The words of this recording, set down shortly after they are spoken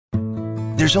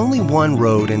There's only one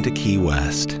road into Key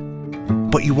West,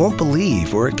 but you won't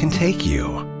believe where it can take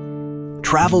you.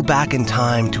 Travel back in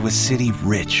time to a city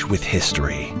rich with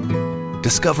history.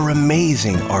 Discover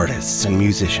amazing artists and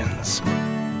musicians.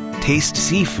 Taste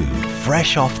seafood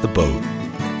fresh off the boat.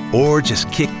 Or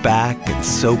just kick back and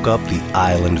soak up the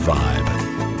island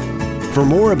vibe. For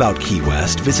more about Key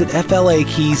West, visit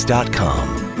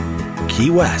flakeys.com. Key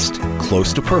West,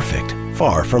 close to perfect,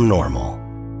 far from normal.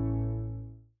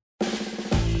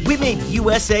 We made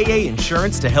USAA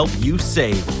Insurance to help you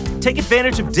save. Take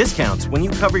advantage of discounts when you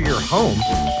cover your home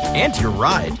and your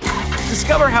ride.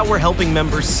 Discover how we're helping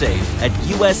members save at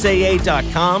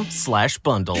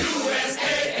USAA.com/bundle.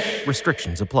 USAA.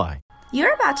 Restrictions apply.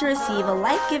 You're about to receive a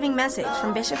life-giving message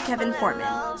from Bishop Kevin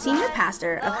Foreman, Senior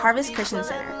Pastor of Harvest Christian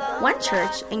Center, one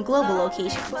church in global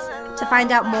locations. To find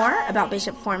out more about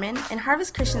Bishop Foreman and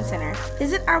Harvest Christian Center,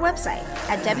 visit our website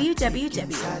at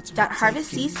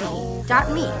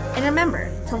www.harvestcc.me. And remember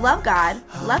to love God,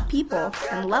 love people,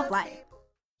 and love life.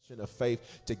 Of faith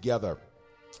together.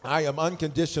 I am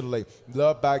unconditionally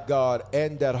loved by God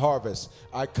and at Harvest.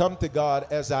 I come to God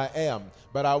as I am,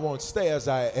 but I won't stay as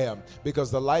I am,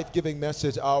 because the life-giving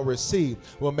message I'll receive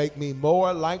will make me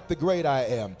more like the great I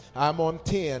am. I'm on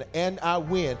 10 and I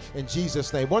win in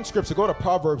Jesus' name. One scripture, go to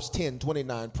Proverbs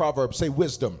 10:29. Proverbs, say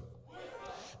wisdom.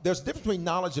 There's a difference between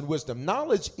knowledge and wisdom.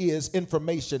 Knowledge is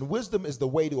information. Wisdom is the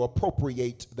way to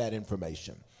appropriate that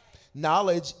information.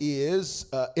 Knowledge is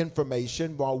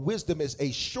information, while wisdom is a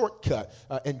shortcut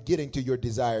in getting to your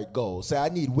desired goal. Say, I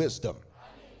need wisdom.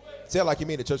 Say it like you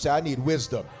mean it, church. Say, I need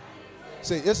wisdom.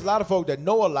 See, there's a lot of folk that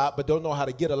know a lot but don't know how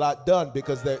to get a lot done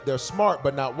because they're smart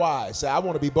but not wise. Say, I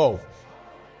want to be both.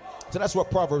 So that's what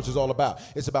Proverbs is all about.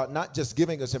 It's about not just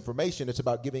giving us information, it's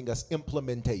about giving us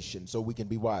implementation so we can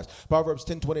be wise. Proverbs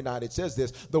 10:29, it says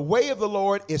this: the way of the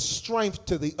Lord is strength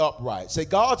to the upright. Say,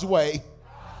 God's way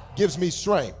gives me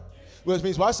strength. Which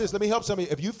means, watch this, let me help somebody.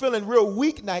 If you're feeling real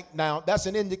weak now, that's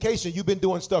an indication you've been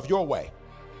doing stuff your way.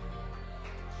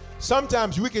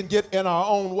 Sometimes we can get in our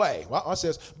own way. Well, it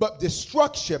says, but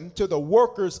destruction to the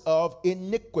workers of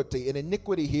iniquity. And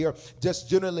iniquity here just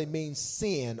generally means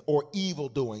sin or evil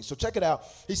doing. So check it out.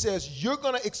 He says, you're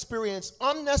going to experience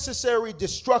unnecessary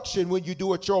destruction when you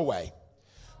do it your way.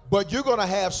 But you're going to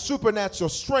have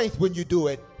supernatural strength when you do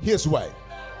it his way.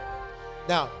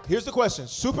 Now, here's the question.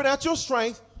 Supernatural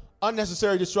strength,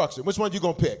 unnecessary destruction. Which one are you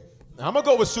going to pick? Now, I'm going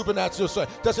to go with supernatural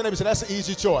strength. That's your neighbor. So that's an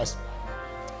easy choice.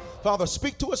 Father,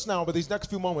 speak to us now with these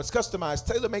next few moments. Customize,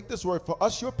 tailor, make this word for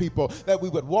us, your people, that we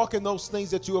would walk in those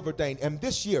things that you have ordained. And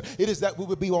this year, it is that we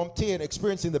would be on 10,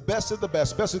 experiencing the best of the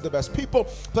best of the best people,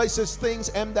 places, things,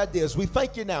 and ideas. We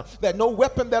thank you now that no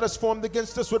weapon that is formed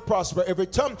against us would prosper. Every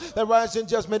tongue that rises in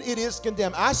judgment, it is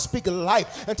condemned. I speak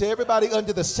life unto everybody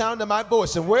under the sound of my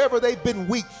voice. And wherever they've been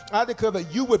weak, I declare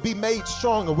that you would be made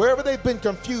stronger. Wherever they've been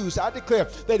confused, I declare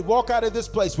they'd walk out of this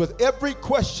place with every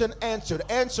question answered.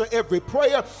 Answer every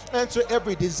prayer. Answer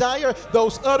every desire,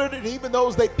 those uttered and even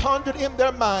those they pondered in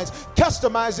their minds.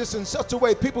 Customize this in such a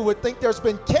way people would think there's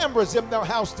been cameras in their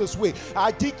house this week.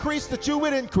 I decrease that you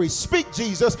would increase. Speak,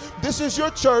 Jesus. This is your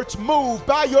church. Move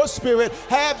by your spirit.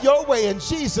 Have your way in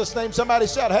Jesus' name. Somebody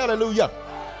shout hallelujah.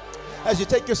 As you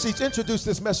take your seats, introduce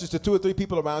this message to 2 or 3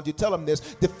 people around you. Tell them this.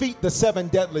 Defeat the 7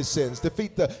 deadly sins.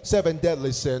 Defeat the 7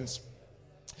 deadly sins.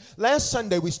 Last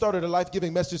Sunday, we started a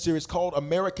life-giving message series called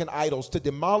American Idols to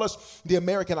demolish the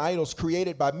American idols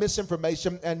created by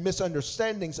misinformation and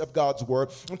misunderstandings of God's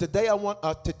word. And today I want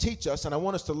to teach us, and I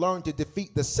want us to learn to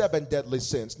defeat the 7 deadly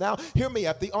sins. Now, hear me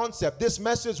at the onset. This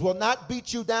message will not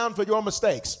beat you down for your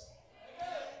mistakes,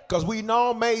 because we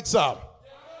all made some.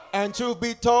 And truth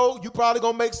be told, you probably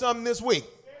going to make some this week.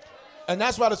 And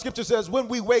that's why the scripture says when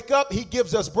we wake up, he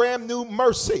gives us brand new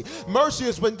mercy. Mercy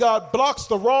is when God blocks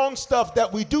the wrong stuff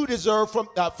that we do deserve from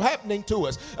happening to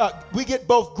us. We get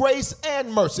both grace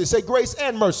and mercy. Say grace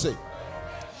and mercy.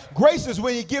 Grace is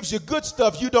when he gives you good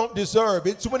stuff you don't deserve.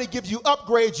 It's when he gives you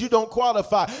upgrades you don't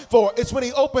qualify for. It's when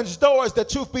he opens doors that,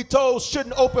 truth be told,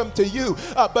 shouldn't open to you.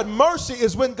 But mercy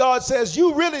is when God says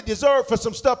you really deserve for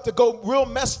some stuff to go real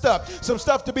messed up, some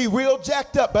stuff to be real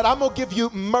jacked up, but I'm going to give you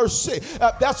mercy.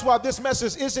 That's why this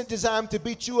message isn't designed to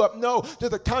beat you up. No, to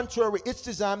the contrary, it's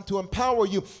designed to empower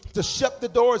you to shut the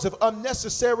doors of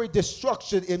unnecessary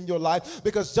destruction in your life,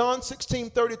 because John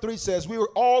 16:33 says we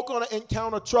were all going to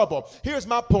encounter trouble. Here's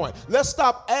my point. Let's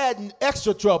stop adding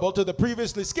extra trouble to the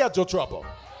previously scheduled trouble.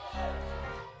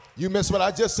 You missed what I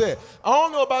just said. I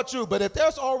don't know about you, but if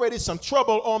there's already some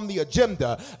trouble on the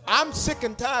agenda, I'm sick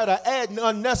and tired of adding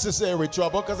unnecessary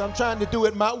trouble because I'm trying to do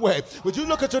it my way. Would you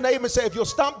look at your neighbor and say, if you'll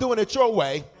stop doing it your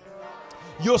way,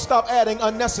 you'll stop adding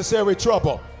unnecessary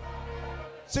trouble.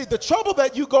 See, the trouble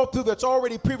that you go through that's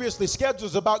already previously scheduled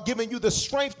is about giving you the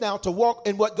strength now to walk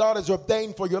in what God has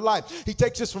ordained for your life. He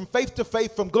takes us from faith to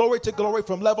faith, from glory to glory,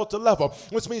 from level to level,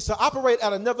 which means to operate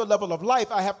at another level of life,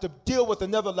 I have to deal with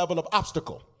another level of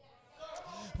obstacle.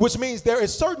 Which means there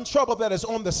is certain trouble that is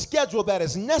on the schedule that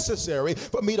is necessary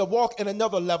for me to walk in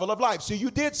another level of life. So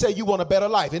you did say you want a better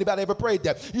life. Anybody ever prayed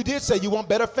that? You did say you want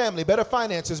better family, better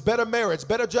finances, better marriage,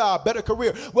 better job, better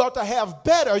career. Well, to have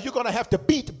better, you're going to have to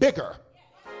beat bigger.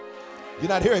 You're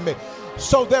not hearing me.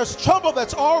 So there's trouble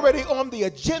that's already on the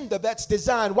agenda that's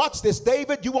designed. Watch this,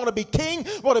 David. You want to be king?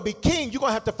 Want to be king? You're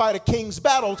going to have to fight a king's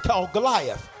battle called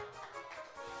Goliath.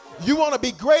 You want to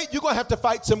be great, you're going to have to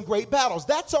fight some great battles.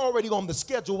 That's already on the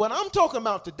schedule. What I'm talking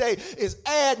about today is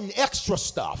adding extra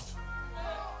stuff.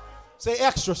 Say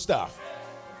extra stuff.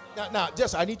 Now,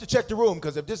 just I need to check the room,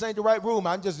 because if this ain't the right room,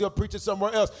 I'm just preaching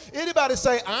somewhere else. Anybody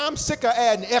say, I'm sick of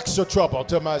adding extra trouble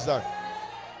to my life?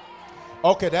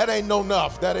 Okay, that ain't no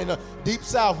enough. That ain't no. Deep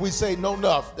South, we say no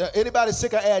enough. Anybody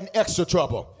sick of adding extra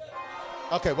trouble?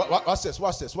 Okay, watch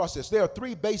this. There are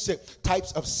three basic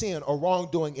types of sin or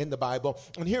wrongdoing in the Bible.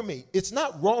 And hear me, it's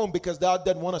not wrong because God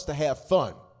doesn't want us to have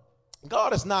fun.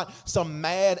 God is not some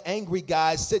mad, angry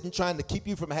guy sitting trying to keep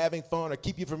you from having fun or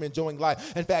keep you from enjoying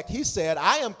life. In fact, he said,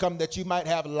 I am come that you might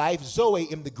have life, Zoe,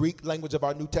 in the Greek language of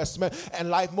our New Testament,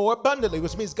 and life more abundantly,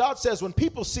 which means God says when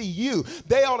people see you,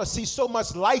 they ought to see so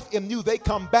much life in you, they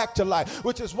come back to life,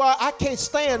 which is why I can't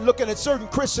stand looking at certain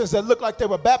Christians that look like they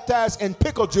were baptized in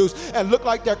pickle juice and look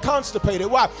like they're constipated.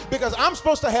 Why? Because I'm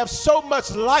supposed to have so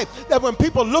much life that when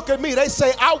people look at me, they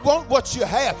say, I want what you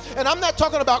have. And I'm not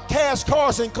talking about cash,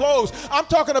 cars, and clothes. I'm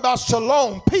talking about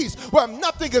shalom, peace, where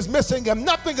nothing is missing and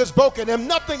nothing is broken and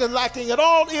nothing is lacking. It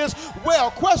all is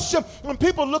well. Question, when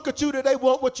people look at you, do they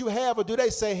want what you have, or do they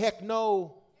say, heck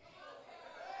no?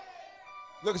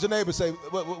 Look at your neighbor and say,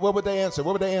 what would they answer?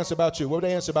 What would they answer about you? What would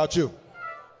they answer about you?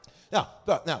 Now,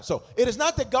 so it is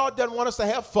not that God doesn't want us to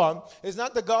have fun. It's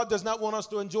not that God does not want us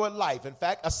to enjoy life. In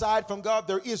fact, aside from God,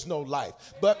 there is no life.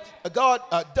 But God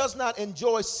does not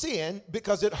enjoy sin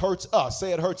because it hurts us.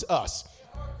 Say it hurts us.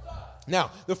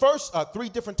 Now, the first three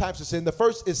different types of sin. The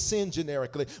first is sin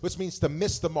generically, which means to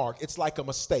miss the mark. It's like a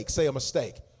mistake. Say a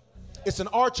mistake. It's an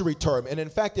archery term. And in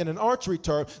fact, in an archery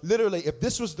term, literally, if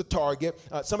this was the target,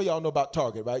 some of y'all know about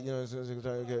Target, right? You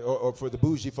know, or for the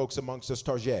bougie folks amongst us,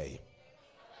 Target.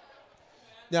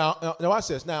 Now watch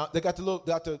this. Now, they got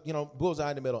the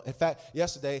bullseye in the middle. In fact,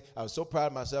 yesterday, I was so proud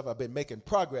of myself. I've been making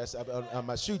progress on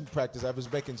my shooting practice. I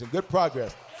was making some good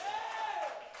progress.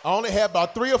 I only had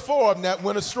about 3 or 4 of them that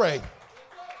went astray.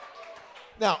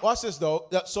 Now, watch this, though.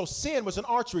 So sin was an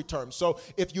archery term. So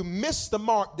if you miss the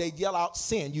mark, they yell out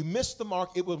sin. You missed the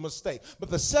mark, it was a mistake.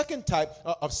 But the second type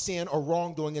of sin or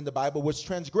wrongdoing in the Bible was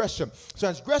transgression.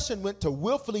 Transgression went to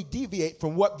willfully deviate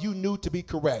from what you knew to be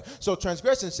correct. So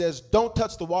transgression says, don't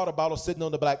touch the water bottle sitting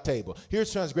on the black table.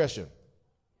 Here's transgression.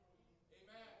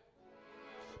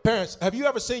 Amen. Parents, have you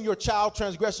ever seen your child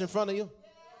transgress in front of you?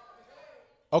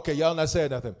 Okay, y'all not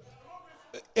saying nothing.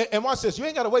 And watch this. You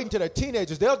ain't got to wait until they're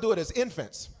teenagers. They'll do it as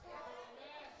infants.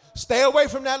 Stay away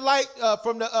from that light,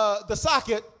 from the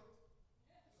socket.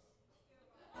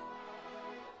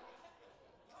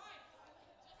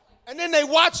 And then they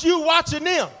watch you watching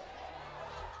them.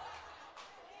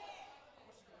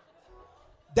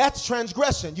 That's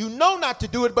transgression. You know not to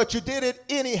do it, but you did it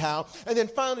anyhow. And then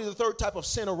finally, the third type of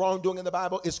sin or wrongdoing in the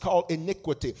Bible is called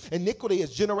iniquity. Iniquity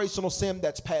is generational sin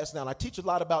that's passed down. I teach a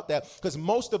lot about that because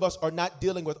most of us are not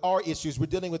dealing with our issues. We're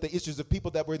dealing with the issues of people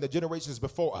that were in the generations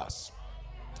before us.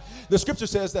 The scripture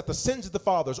says that the sins of the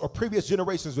fathers or previous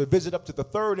generations would visit up to the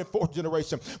 3rd and 4th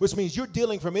generation, which means you're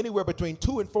dealing from anywhere between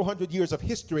 200 and 400 years of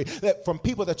history that from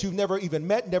people that you've never even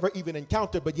met, never even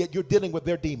encountered, but yet you're dealing with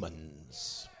their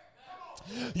demons.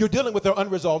 You're dealing with their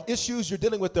unresolved issues. You're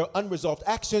dealing with their unresolved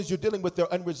actions. You're dealing with their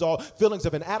unresolved feelings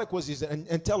of inadequacies and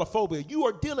telephobia. You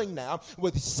are dealing now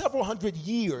with several hundred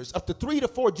years, up to 3 to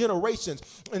 4 generations.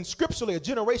 And scripturally, a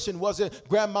generation wasn't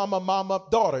grandmama, mama,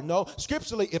 daughter. No,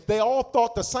 scripturally, if they all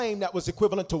thought the same, that was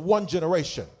equivalent to 1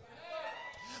 generation.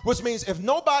 Which means if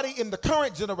nobody in the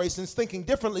current generation is thinking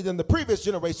differently than the previous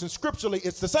generation, scripturally,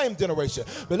 it's the same generation.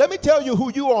 But let me tell you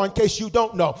who you are in case you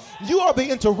don't know. You are the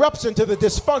interruption to the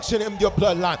dysfunction in your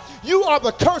bloodline. You are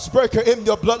the curse breaker in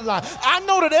your bloodline. I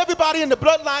know that everybody in the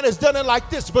bloodline has done it like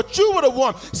this, but you were the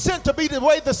one sent to be the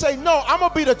way to say, no, I'm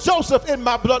going to be the Joseph in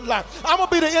my bloodline. I'm going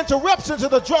to be the interruption to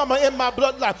the drama in my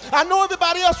bloodline. I know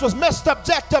everybody else was messed up,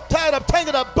 jacked up, tied up,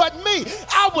 tangled up, but me,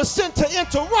 I was sent to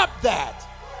interrupt that.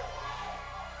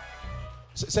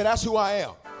 Say, that's who I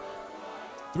am.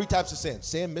 3 types of sin.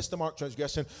 Sin, miss the mark,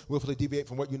 transgression, willfully deviate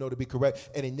from what you know to be correct,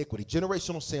 and iniquity.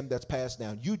 Generational sin that's passed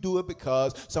down. You do it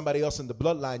because somebody else in the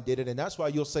bloodline did it, and that's why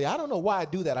you'll say, I don't know why I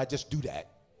do that, I just do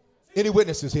that. Any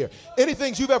witnesses here? Any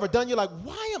things you've ever done, you're like,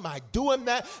 why am I doing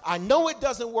that? I know it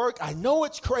doesn't work. I know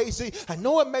it's crazy. I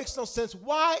know it makes no sense.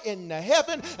 Why in the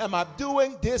heaven am I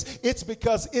doing this? It's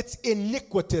because it's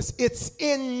iniquitous. It's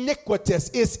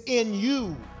iniquitous. It's in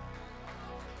you.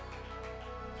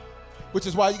 Which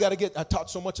is why you got to get, I taught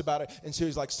so much about it in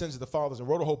series like Sins of the Fathers and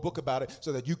wrote a whole book about it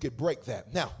so that you could break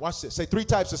that. Now, watch this. Say 3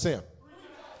 types of sin.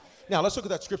 Now, let's look at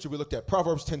that scripture we looked at,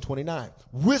 Proverbs 10:29.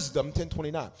 Wisdom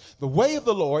 10:29. The way of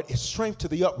the Lord is strength to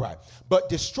the upright, but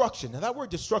destruction. Now, that word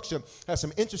destruction has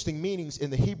some interesting meanings in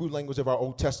the Hebrew language of our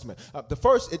Old Testament. The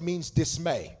first, it means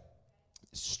dismay,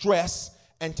 stress,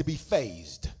 and to be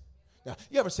fazed. Now,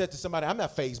 you ever said to somebody, I'm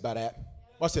not fazed by that?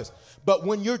 Watch this. But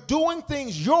when you're doing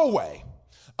things your way,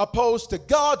 opposed to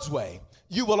God's way,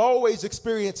 you will always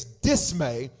experience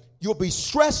dismay. You'll be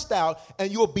stressed out,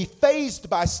 and you'll be fazed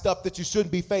by stuff that you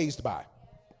shouldn't be fazed by.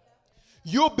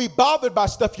 You'll be bothered by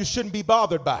stuff you shouldn't be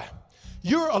bothered by.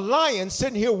 You're a lion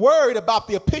sitting here worried about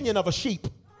the opinion of a sheep.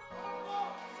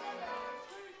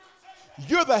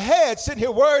 You're the head sitting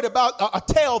here worried about a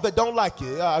tail that don't like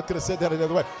you. I could have said that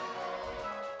another way.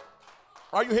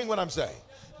 Are you hearing what I'm saying?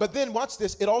 But then watch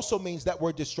this. It also means that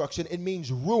word destruction. It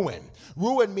means ruin.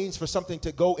 Ruin means for something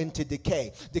to go into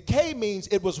decay. Decay means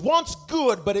it was once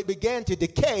good, but it began to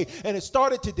decay, and it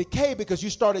started to decay because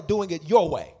you started doing it your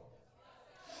way.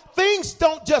 Things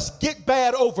don't just get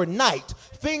bad overnight.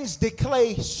 Things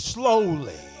decay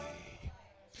slowly.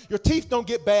 Your teeth don't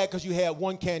get bad because you had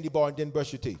one candy bar and didn't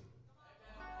brush your teeth.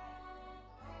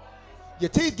 Your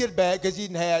teeth get bad because you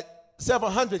had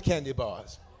several hundred candy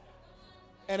bars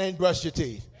and ain't brushed your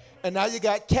teeth. And now you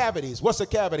got cavities. What's a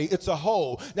cavity? It's a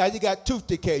hole. Now you got tooth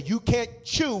decay. You can't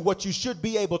chew what you should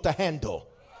be able to handle.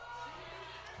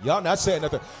 Y'all not saying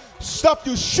nothing. Stuff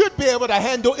you should be able to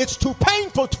handle, it's too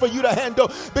painful for you to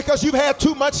handle because you've had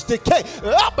too much decay.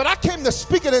 But I came to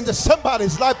speak it into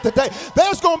somebody's life today.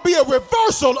 There's going to be a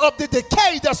reversal of the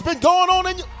decay that's been going on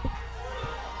in you.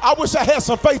 I wish I had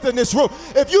some faith in this room.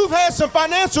 If you've had some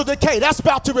financial decay, that's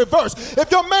about to reverse.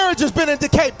 If your marriage has been in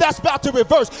decay, that's about to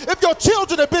reverse. If your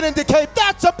children have been in decay,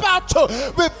 that's about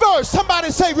to reverse.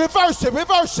 Somebody say reverse it,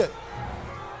 reverse it.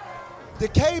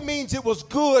 Decay means it was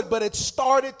good, but it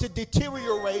started to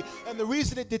deteriorate. And the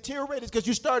reason it deteriorated is because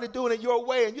you started doing it your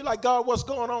way. And you're like, God, what's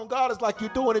going on? God is like, you're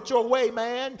doing it your way,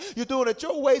 man. You're doing it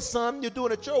your way, son. You're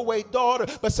doing it your way, daughter.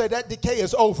 But say that decay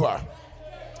is over.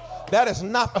 That is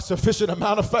not a sufficient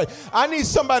amount of faith. I need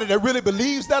somebody that really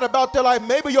believes that about their life.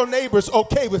 Maybe your neighbor's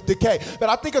okay with decay, but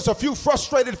I think it's a few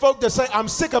frustrated folk that say, I'm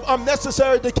sick of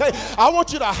unnecessary decay. I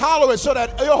want you to holler it so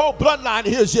that your whole bloodline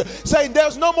hears you, saying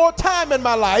there's no more time in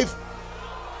my life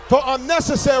for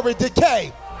unnecessary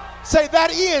decay. Say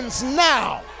that ends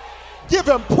now. Give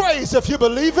him praise if you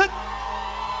believe it.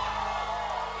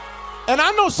 And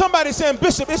I know somebody saying,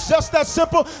 Bishop, it's just that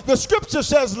simple. The scripture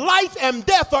says life and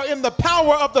death are in the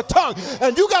power of the tongue.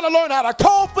 And you got to learn how to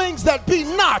call things that be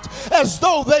not as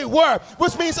though they were.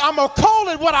 Which means I'm going to call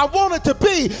it what I want it to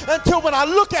be until when I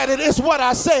look at it, it's what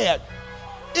I said.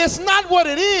 It's not what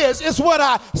it is, it's what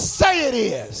I say it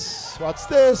is. What's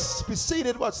this? Be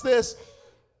seated. What's this?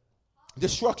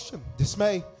 Destruction,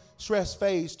 dismay, stress,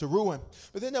 phase, to ruin.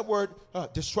 But then that word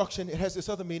destruction, it has this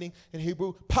other meaning in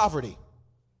Hebrew, poverty.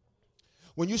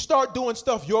 When you start doing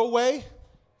stuff your way,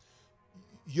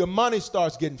 your money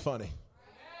starts getting funny.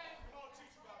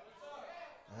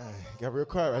 Got real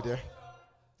quiet right there.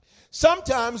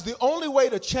 Sometimes the only way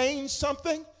to change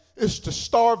something is to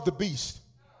starve the beast.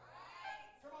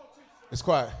 It's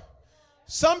quiet.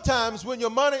 Sometimes when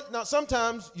your money, now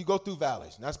sometimes you go through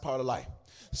valleys, and that's part of life.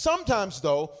 Sometimes,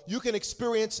 though, you can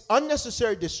experience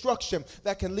unnecessary destruction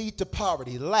that can lead to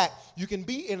poverty, lack. You can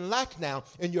be in lack now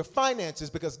in your finances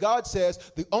because God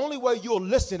says the only way you'll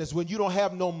listen is when you don't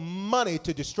have no money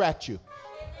to distract you.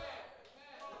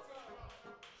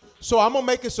 So I'm going to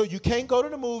make it so you can't go to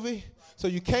the movie, so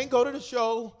you can't go to the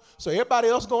show, so everybody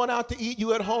else going out to eat,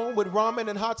 you at home with ramen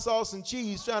and hot sauce and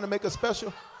cheese trying to make a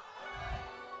special.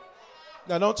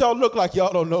 Now, don't y'all look like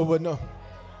y'all don't know, but no.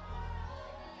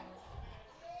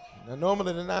 Now,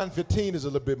 normally the 915 is a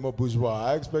little bit more bourgeois.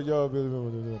 I expect y'all to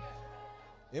be.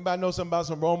 Anybody know something about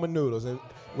some Roman noodles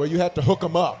where you had to hook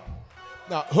them up?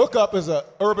 Now, hook up is an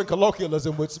urban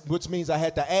colloquialism, which means I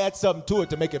had to add something to it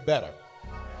to make it better.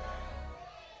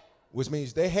 Which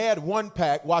means they had one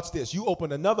pack. Watch this. You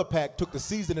opened another pack, took the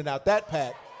seasoning out that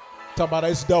pack. Talking about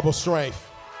it's double strength.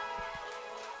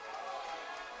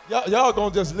 Y'all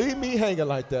gonna just leave me hanging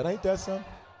like that. Ain't that something?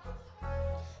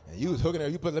 You was hooking there.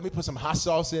 Let me put some hot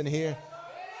sauce in here.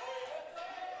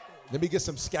 Let me get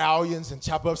some scallions and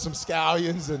chop up some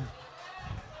scallions. And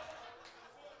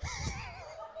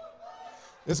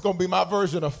it's going to be my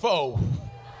version of pho.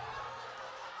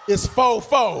 It's faux.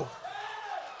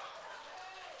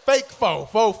 Fake pho.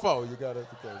 Faux pho. You got it.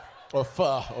 Or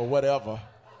pho or whatever.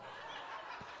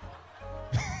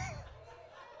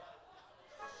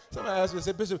 Somebody asked me, I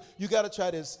said, Bishop, you got to try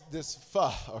this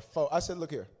pho or pho. I said, look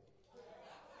here.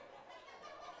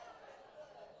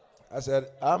 I said,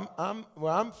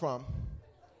 where I'm from,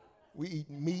 we eat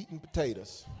meat and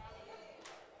potatoes.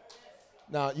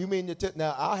 Now, you mean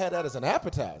now I'll have that as an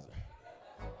appetizer.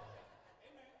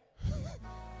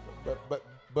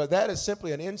 but that is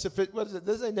simply an insufficient. What is it?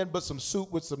 This ain't nothing but some soup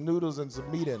with some noodles and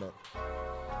some meat in it.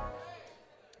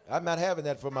 I'm not having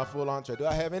that for my full entree. Do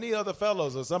I have any other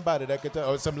fellows or somebody that could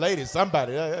tell, or some ladies,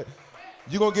 somebody?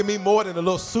 You're going to give me more than a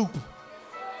little soup.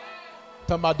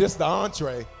 Talking about this, the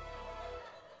entree.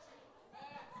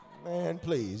 Man,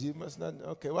 please, you must not.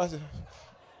 Okay, watch it.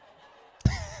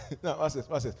 No, watch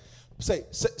this.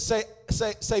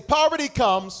 Say, poverty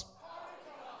comes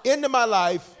into my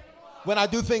life when I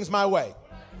do things my way.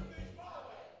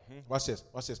 Watch this.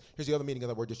 Here's the other meaning of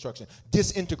the word destruction.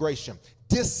 Disintegration.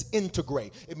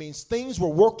 Disintegrate. It means things were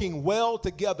working well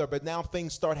together, but now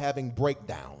things start having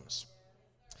breakdowns.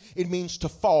 It means to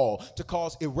fall, to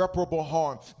cause irreparable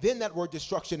harm. Then that word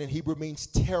destruction in Hebrew means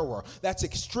terror. That's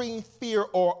extreme fear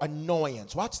or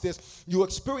annoyance. Watch this. You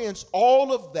experience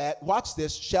all of that, watch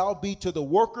this, shall be to the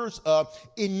workers of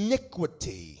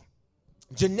iniquity.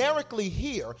 Generically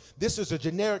here, this is a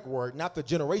generic word, not the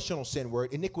generational sin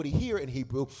word. Iniquity here in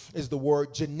Hebrew is the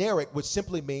word generic, which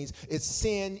simply means it's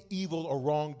sin, evil, or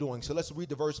wrongdoing. So let's read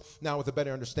the verse now with a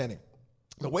better understanding.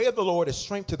 The way of the Lord is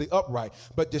strength to the upright,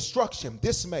 but destruction,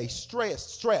 dismay,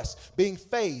 stress, being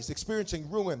phased,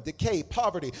 experiencing ruin, decay,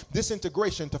 poverty,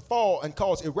 disintegration, to fall and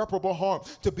cause irreparable harm,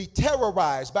 to be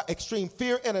terrorized by extreme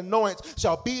fear and annoyance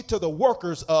shall be to the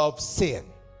workers of sin.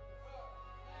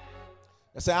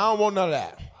 I say, I don't want none of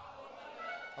that.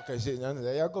 Okay, see,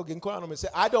 there y'all go getting quiet on me and say,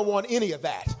 I don't want any of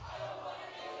that.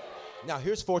 Now,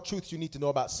 here's 4 truths you need to know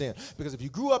about sin. Because if you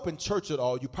grew up in church at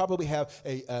all, you probably have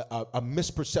a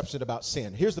misperception about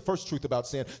sin. Here's the first truth about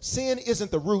sin. Sin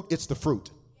isn't the root, it's the fruit.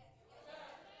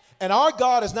 And our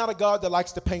God is not a God that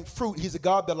likes to paint fruit. He's a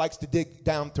God that likes to dig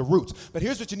down to roots. But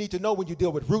here's what you need to know when you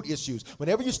deal with root issues.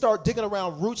 Whenever you start digging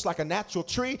around roots like a natural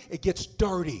tree, it gets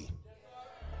dirty.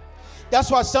 That's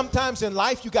why sometimes in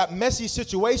life you got messy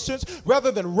situations.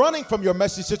 Rather than running from your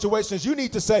messy situations, you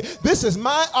need to say, this is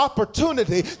my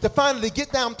opportunity to finally get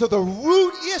down to the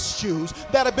root issues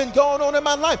that have been going on in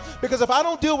my life. Because if I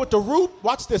don't deal with the root,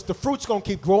 watch this, the fruit's going to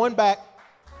keep growing back.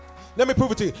 Let me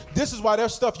prove it to you. This is why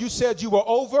there's stuff you said you were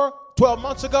over 12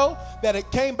 months ago, that it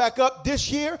came back up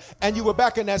this year, and you were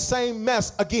back in that same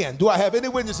mess again. Do I have any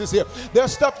witnesses here?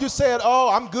 There's stuff you said, oh,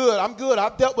 I'm good,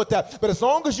 I've dealt with that. But as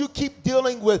long as you keep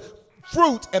dealing with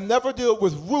fruit and never deal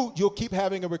with root, you'll keep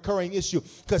having a recurring issue.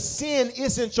 Because sin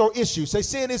isn't your issue. Say,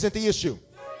 sin isn't the issue.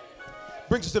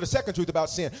 Brings us to the second truth about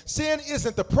sin. Sin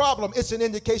isn't the problem. It's an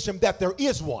indication that there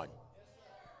is one.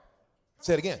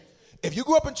 Say it again. If you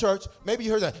grew up in church, maybe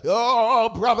you heard that, oh,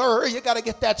 brother, you got to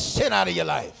get that sin out of your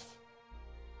life.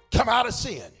 Come out of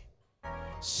sin.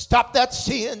 Stop that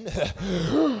sin.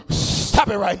 Stop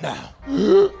it right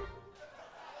now.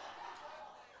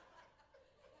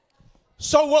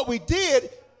 So what we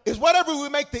did is whatever we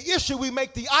make the issue, we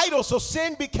make the idol. So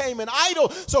sin became an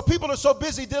idol. So people are so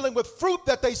busy dealing with fruit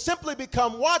that they simply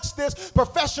become, watch this,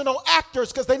 professional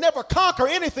actors, because they never conquer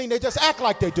anything. They just act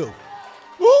like they do.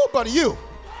 Ooh, but you,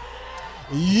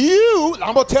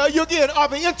 I'm going to tell you again, are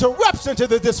the interruption to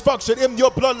the dysfunction in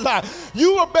your bloodline.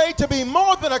 You were made to be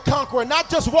more than a conqueror, not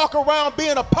just walk around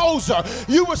being a poser.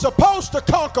 You were supposed to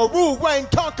conquer, rule, reign,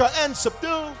 conquer, and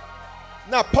subdue.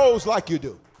 Not pose like you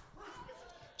do.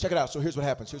 Check it out. So here's what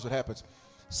happens.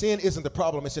 Sin isn't the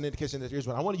problem. It's an indication that here's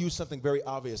one. I want to use something very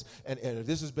obvious. And if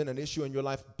this has been an issue in your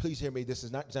life, please hear me. This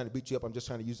is not designed to beat you up. I'm just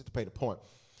trying to use it to paint a point.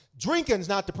 Drinking's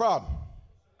not the problem.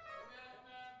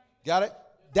 Got it?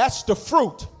 That's the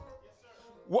fruit.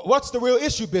 What's the real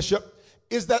issue, Bishop?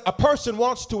 Is that a person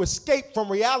wants to escape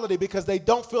from reality because they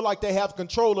don't feel like they have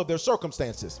control of their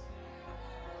circumstances.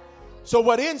 So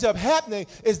what ends up happening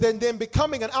is then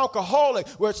becoming an alcoholic,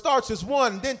 where it starts as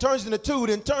 1, then turns into 2,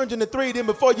 then turns into 3, then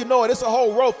before you know it, it's a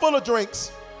whole row full of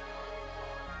drinks.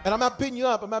 And I'm not beating you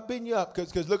up.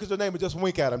 Because look at your name and just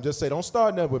wink at him. Just say, don't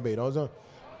start nothing with me. Don't.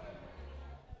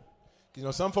 You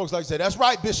know, some folks like to say, that's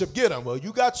right, Bishop, get him. Well,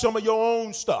 you got some of your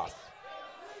own stuff.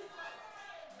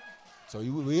 So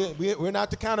we're not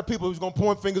the kind of people who's going to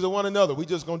point fingers at one another. We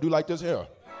just going to do like this here.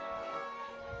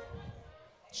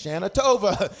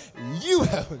 Shanatova, you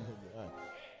have.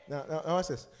 Now, watch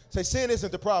this. Say, sin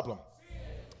isn't the problem.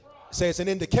 Say, it's an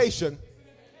indication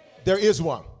there is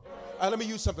one. Let me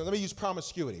use something. Let me use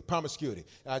promiscuity. Promiscuity.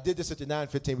 I did this at the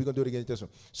 9:15. We're gonna do it again at this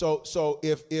one. So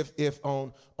if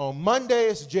on Monday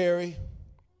it's Jerry,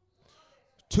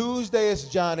 Tuesday it's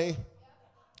Johnny,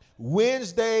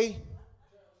 Wednesday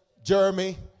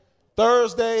Jeremy,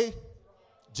 Thursday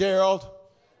Gerald,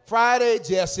 Friday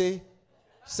Jesse,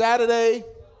 Saturday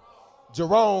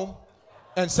Jerome,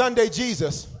 and Sunday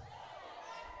Jesus.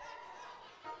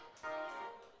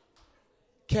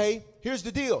 Okay, here's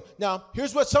the deal. Now,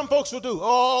 here's what some folks will do.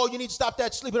 Oh, you need to stop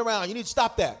that sleeping around. You need to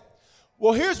stop that.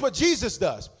 Well, here's what Jesus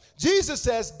does. Jesus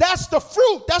says, that's the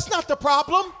fruit. That's not the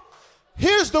problem.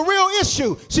 Here's the real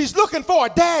issue. She's looking for a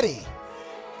daddy.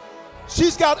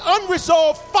 She's got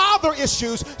unresolved father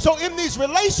issues. So in these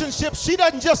relationships, she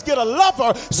doesn't just get a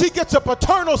lover. She gets a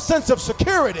paternal sense of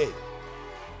security.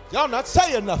 Y'all not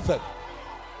saying nothing.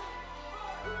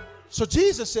 So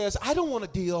Jesus says, I don't want to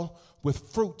deal with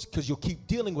fruit because you'll keep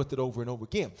dealing with it over and over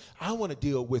again. I want to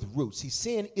deal with roots. See,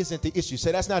 sin isn't the issue.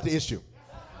 Say, that's not the issue.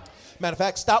 Matter of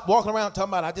fact, stop walking around talking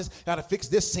about, I just got to fix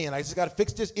this sin. I just got to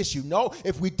fix this issue. No,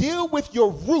 if we deal with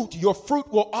your root, your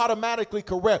fruit will automatically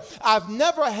correct. I've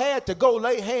never had to go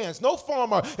lay hands. No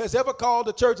farmer has ever called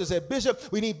the church and said, Bishop,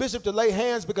 we need Bishop to lay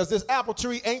hands because this apple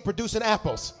tree ain't producing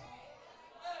apples.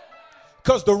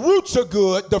 Because the roots are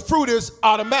good, the fruit is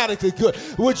automatically good.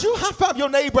 Would you high five your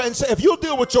neighbor and say, if you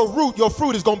deal with your root, your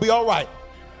fruit is going to be all right?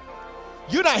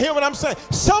 You're not hearing what I'm saying.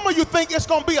 Some of you think it's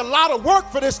going to be a lot of work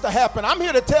for this to happen. I'm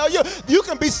here to tell you, you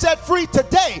can be set free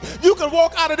today. You can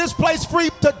walk out of this place free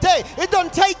today. It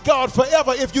doesn't take God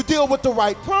forever if you deal with the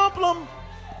right problem.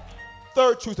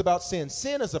 Third truth about sin.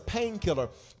 Sin is a painkiller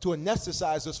to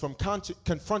anesthetize us from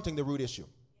confronting the root issue.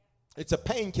 It's a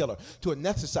painkiller to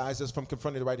anesthetize us from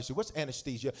confronting the right issue. What's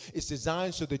anesthesia? It's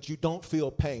designed so that you don't feel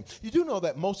pain. You do know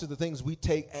that most of the things we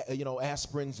take,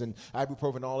 aspirins and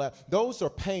ibuprofen and all that, those are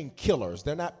painkillers.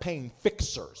 They're not pain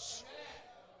fixers.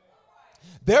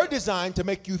 They're designed to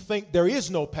make you think there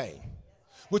is no pain,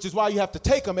 which is why you have to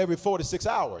take them every 4 to 6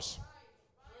 hours.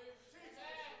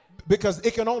 Because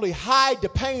it can only hide the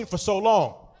pain for so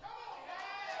long.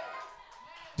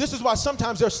 This is why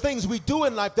sometimes there's things we do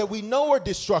in life that we know are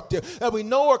destructive, that we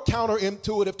know are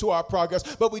counterintuitive to our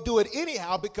progress, but we do it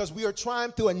anyhow because we are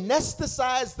trying to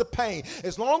anesthetize the pain.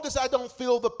 As long as I don't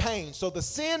feel the pain. So the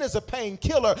sin is a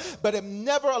painkiller, but it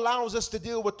never allows us to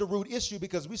deal with the root issue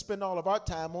because we spend all of our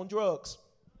time on drugs.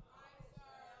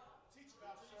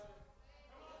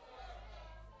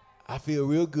 I feel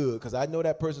real good because I know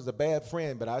that person's a bad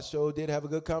friend, but I sure did have a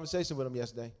good conversation with him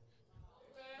yesterday.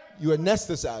 You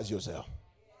anesthetize yourself.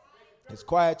 It's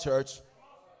quiet, church.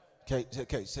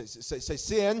 Okay. Say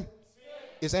sin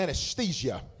is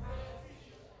anesthesia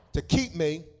to keep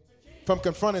me from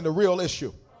confronting the real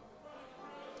issue.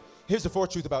 Here's the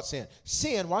fourth truth about sin.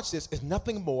 Sin, watch this, is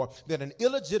nothing more than an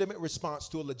illegitimate response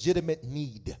to a legitimate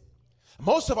need.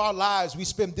 Most of our lives we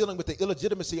spend dealing with the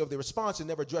illegitimacy of the response and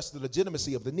never address the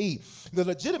legitimacy of the need. The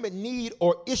legitimate need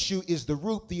or issue is the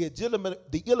root.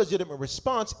 The illegitimate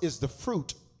response is the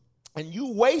fruit. And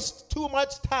you waste too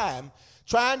much time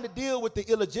trying to deal with the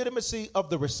illegitimacy of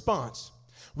the response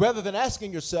rather than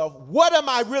asking yourself, what am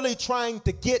I really trying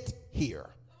to get here?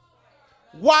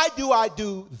 Why do I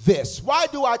do this? Why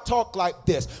do I talk like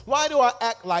this? Why do I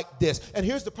act like this? And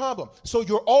here's the problem. So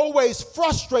you're always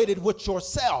frustrated with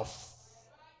yourself.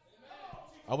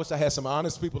 I wish I had some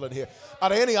honest people in here. Are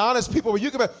there any honest people where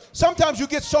you can? Sometimes you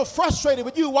get so frustrated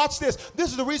with you. Watch this. This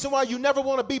is the reason why you never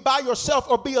want to be by yourself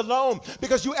or be alone,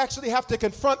 because you actually have to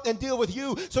confront and deal with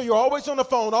you. So you're always on the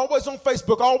phone, always on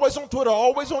Facebook, always on Twitter,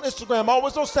 always on Instagram,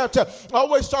 always on Snapchat,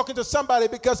 always talking to somebody,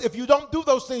 because if you don't do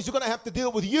those things, you're going to have to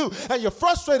deal with you. And you're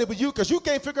frustrated with you because you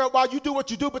can't figure out why you do what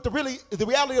you do. But the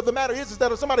reality of the matter is that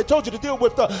if somebody told you to deal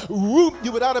with the root,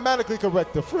 you would automatically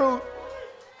correct the fruit.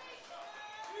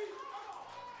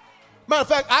 Matter of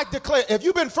fact, I declare, if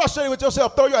you've been frustrated with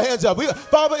yourself, throw your hands up.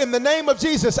 Father, in the name of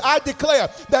Jesus, I declare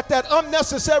that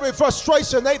unnecessary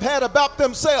frustration they've had about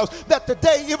themselves, that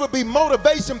today it will be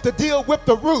motivation to deal with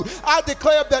the root. I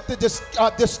declare that the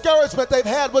discouragement they've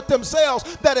had with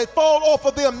themselves, that it fall off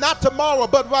of them, not tomorrow,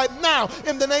 but right now,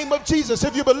 in the name of Jesus.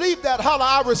 If you believe that, holla,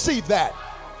 I receive that.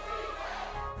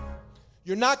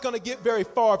 You're not going to get very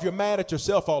far if you're mad at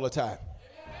yourself all the time.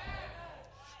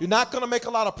 You're not going to make a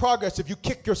lot of progress if you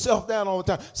kick yourself down all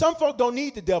the time. Some folk don't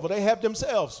need the devil. They have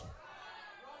themselves.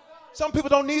 Some people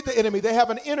don't need the enemy. They have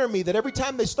an inner me that every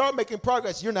time they start making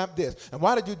progress, you're not this. And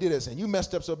why did you do this? And you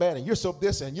messed up so bad. And you're so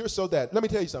this and you're so that. Let me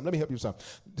tell you something. Let me help you with something.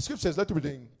 The scripture says, let the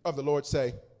redeemed of the Lord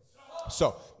say,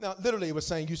 So, now, literally, it was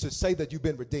saying you should say that you've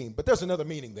been redeemed. But there's another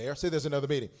meaning there. Say there's another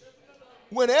meaning.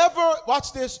 Whenever,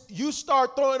 watch this, you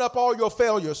start throwing up all your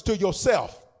failures to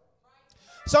yourself.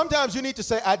 Sometimes you need to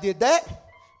say, I did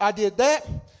that, I did that,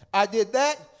 I did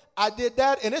that, I did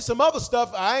that. And there's some other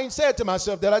stuff I ain't said to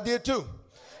myself that I did too.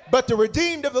 But the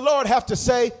redeemed of the Lord have to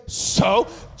say, so.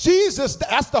 Jesus,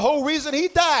 that's the whole reason he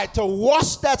died, to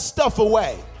wash that stuff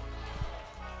away.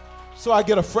 So I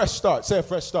get a fresh start. Say a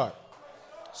fresh start.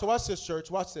 So watch this,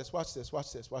 church. Watch this, watch this,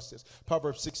 watch this, watch this.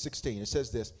 Proverbs 6:16. It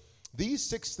says this. These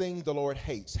 6 things the Lord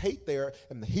hates. Hate there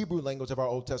in the Hebrew language of our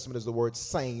Old Testament is the word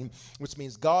same, which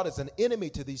means God is an enemy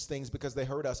to these things because they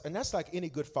hurt us. And that's like any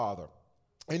good father,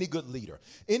 any good leader.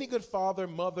 Any good father,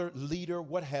 mother, leader,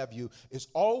 what have you, is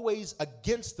always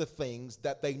against the things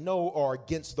that they know are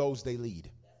against those they lead.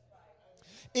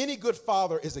 Any good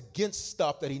father is against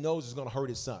stuff that he knows is going to hurt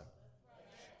his son.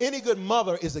 Any good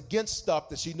mother is against stuff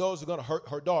that she knows is going to hurt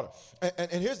her daughter.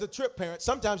 And here's the trip, parents.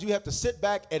 Sometimes you have to sit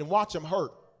back and watch them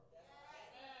hurt.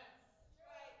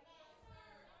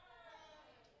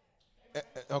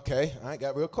 Okay, I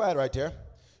got real quiet right there.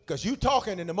 Because you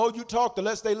talking, and the more you talk, the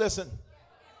less they listen.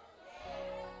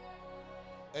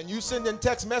 And you send in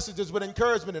text messages with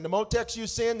encouragement, and the more texts you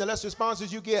send, the less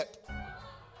responses you get.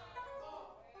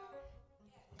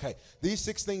 Okay, these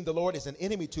 6 things the Lord is an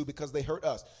enemy to because they hurt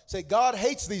us. Say, God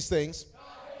hates these things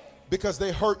because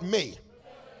they hurt me.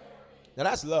 Now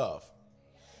that's love.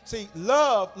 See,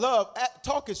 love,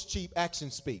 talk is cheap,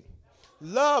 actions speak.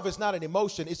 Love is not an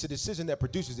emotion, it's a decision that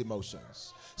produces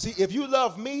emotions. See, if you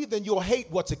love me, then you'll hate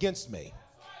what's against me.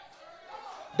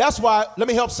 That's why, let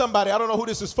me help somebody. I don't know who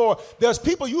this is for. There's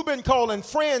people you've been calling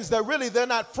friends that really, they're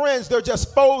not friends. They're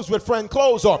just foes with friend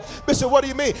clothes on. Bishop, what do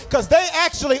you mean? Because they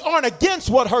actually aren't against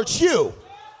what hurts you.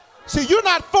 See, you're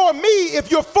not for me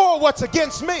if you're for what's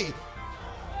against me.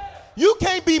 You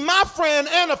can't be my friend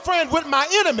and a friend with my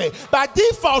enemy. By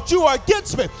default, you are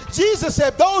against me. Jesus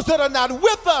said those that are not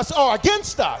with us are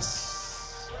against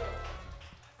us.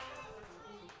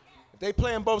 If they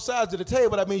playing both sides of the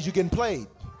table, that means you're getting played.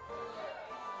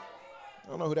 I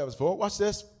don't know who that was for. Watch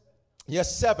this.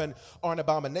 Yes, 7 are an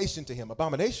abomination to him.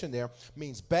 Abomination there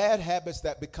means bad habits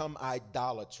that become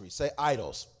idolatry. Say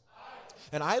idols.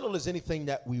 An idol is anything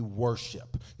that we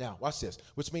worship. Now, watch this,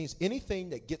 which means anything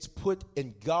that gets put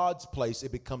in God's place,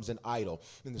 it becomes an idol.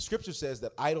 And the scripture says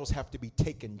that idols have to be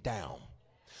taken down.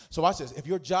 So watch this. If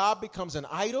your job becomes an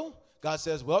idol, God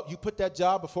says, well, you put that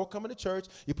job before coming to church.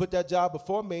 You put that job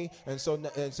before me. And so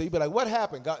you be like, what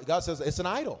happened? God says, it's an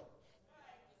idol.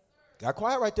 Got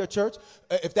quiet right there, church.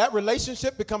 If that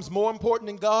relationship becomes more important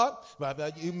than God,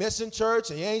 you missing church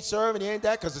and you ain't serving, you ain't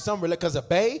that because of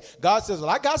bae. God says,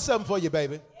 well, I got something for you,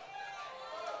 baby.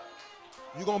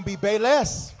 You're going to be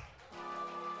bae-less.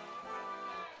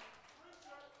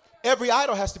 Every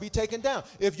idol has to be taken down.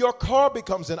 If your car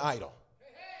becomes an idol,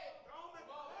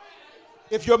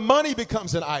 if your money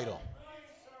becomes an idol,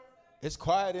 it's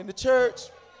quiet in the church.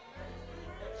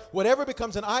 Whatever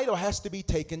becomes an idol has to be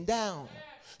taken down.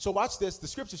 So watch this. The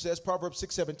scripture says, Proverbs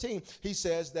 6:17, he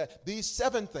says that these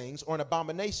 7 things are an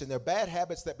abomination. They're bad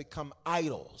habits that become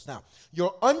idols. Now,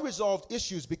 your unresolved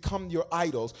issues become your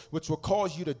idols, which will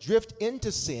cause you to drift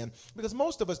into sin, because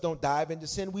most of us don't dive into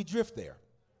sin. We drift there.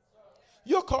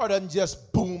 Your car doesn't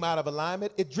just boom out of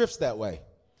alignment. It drifts that way.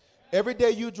 Every day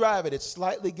you drive it, it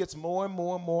slightly gets more and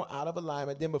more and more out of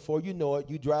alignment. Then before you know it,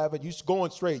 you drive it, you're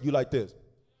going straight. You like this.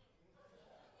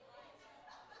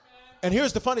 And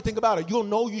here's the funny thing about it. You'll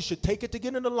know you should take it to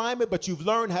get in alignment, but you've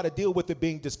learned how to deal with it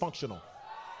being dysfunctional.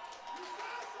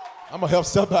 I'm going to help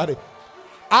somebody.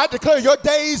 I declare your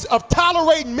days of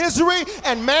tolerating misery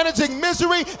and managing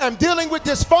misery and dealing with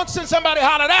dysfunction. Somebody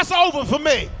holler, that's over for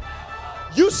me.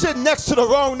 You sitting next to the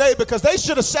wrong neighbor because they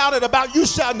should have shouted about you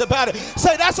shouting about it.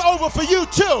 Say, that's over for you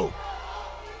too.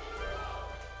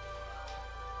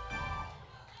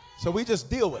 So we just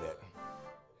deal with it.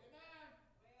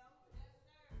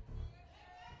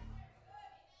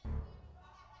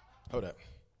 Hold up.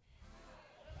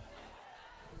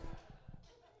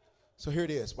 So here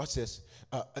it is. Watch this.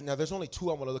 Now, there's only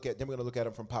 2 I want to look at. Then we're going to look at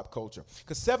them from pop culture.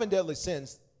 Because 7 deadly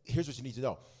sins, here's what you need to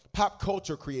know. Pop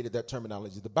culture created that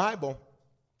terminology. The Bible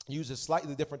uses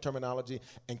slightly different terminology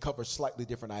and covers slightly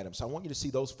different items. So I want you to see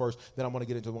those first. Then I want to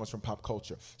get into the ones from pop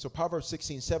culture. So Proverbs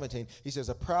 16:17, he says,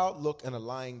 a proud look and a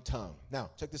lying tongue.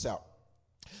 Now, check this out.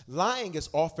 Lying is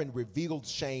often revealed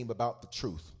shame about the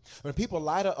truth. When people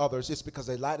lie to others, it's because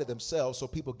they lie to themselves, so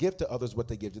people give to others what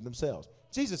they give to themselves.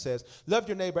 Jesus says, love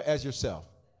your neighbor as yourself.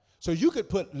 So you could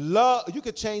put love, you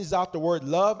could change out the word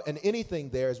love, and anything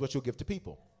there is what you'll give to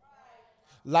people.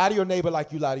 Lie to your neighbor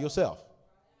like you lie to yourself.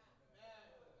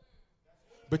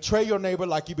 Betray your neighbor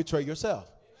like you betray yourself.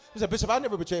 He said, Bishop, I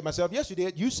never betrayed myself. Yes, you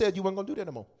did. You said you weren't going to do that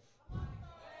anymore.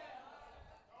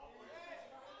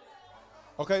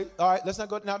 Okay, all right, let's not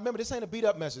go. Now, remember, this ain't a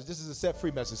beat-up message. This is a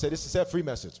set-free message. Say, this is a set-free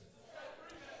message.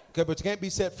 Okay, but you can't be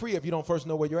set free if you don't first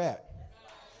know where you're at.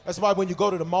 That's why when you go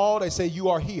to the mall, they say you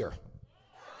are here.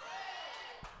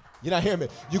 You're not hearing me.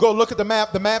 You go look at the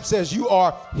map. The map says you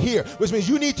are here, which means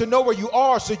you need to know where you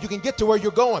are so you can get to where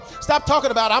you're going. Stop talking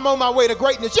about I'm on my way to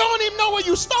greatness. You don't even know where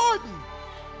you're starting.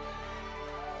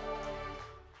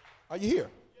 Are you here?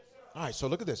 All right, so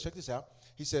look at this. Check this out.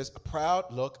 He says, a proud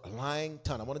look, a lying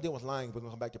tongue. I want to deal with lying. We're going to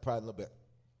come back to pride in a little bit.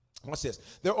 Watch this.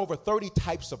 There are over 30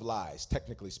 types of lies,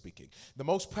 technically speaking. The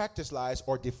most practiced lies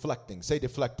are deflecting. Say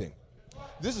deflecting.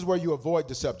 This is where you avoid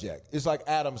the subject. It's like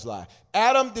Adam's lie.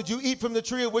 Adam, did you eat from the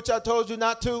tree of which I told you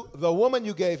not to? The woman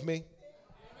you gave me.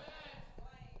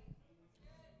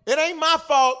 It ain't my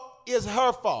fault. It's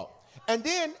her fault. And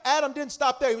then Adam didn't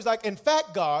stop there. He was like, in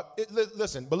fact, God,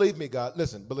 listen, believe me, God.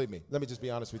 Listen, believe me. Let me just be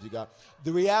honest with you, God.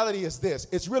 The reality is this.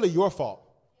 It's really your fault.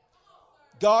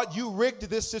 God, you rigged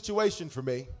this situation for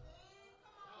me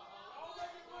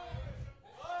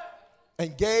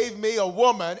and gave me a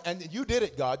woman, and you did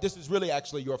it, God. This is really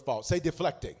actually your fault. Say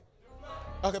deflecting.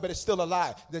 Okay, but it's still a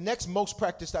lie. The next most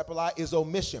practiced type of lie is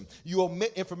omission. You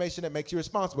omit information that makes you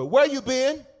responsible. Where you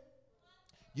been?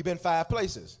 You've been 5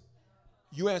 places.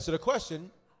 You answer the question,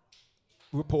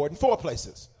 report in 4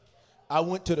 places. I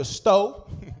went to the stove,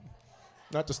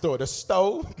 not the store, the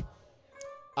stove.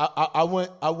 I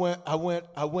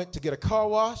went to get a car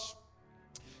wash,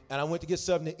 and I went to get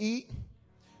something to eat,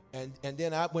 and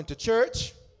then I went to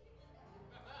church.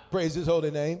 Praise his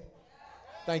holy name.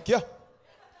 Thank you.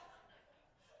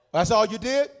 That's all you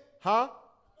did? Huh?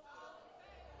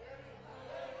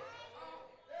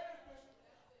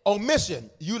 Omission.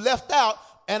 You left out.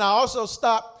 And I also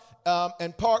stopped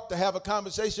and parked to have a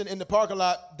conversation in the parking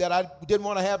lot that I didn't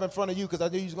want to have in front of you because I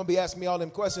knew you was going to be asking me all them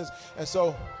questions. And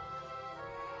so,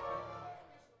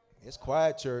 it's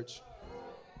quiet, church.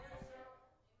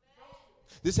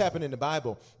 This happened in the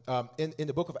Bible. In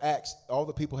the book of Acts, all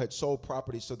the people had sold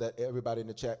property so that everybody in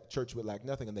the church would lack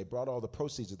nothing. And they brought all the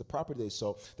proceeds of the property they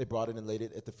sold. They brought it and laid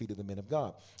it at the feet of the men of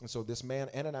God. And so this man,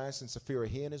 Ananias and Sapphira,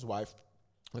 he and his wife,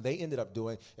 what they ended up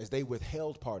doing is they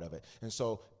withheld part of it. And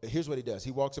so here's what he does.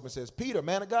 He walks up and says, Peter,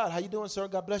 man of God, how you doing, sir?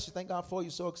 God bless you. Thank God for you.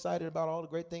 So excited about all the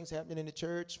great things happening in the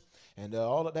church and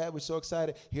all of that. We're so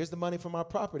excited. Here's the money from our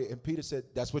property. And Peter said,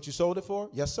 that's what you sold it for?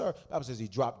 Yes, sir. The Bible says he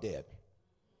dropped dead.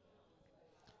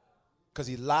 Because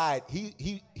he lied.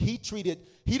 He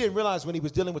didn't realize when he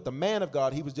was dealing with the man of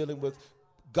God, he was dealing with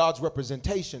God's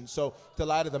representation. So to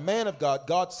lie to the man of God,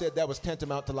 God said that was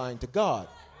tantamount to lying to God.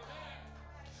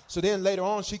 So then later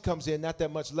on, she comes in, not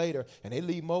that much later, and they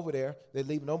leave him over there. They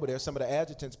leave him over there. Some of the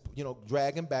adjutants,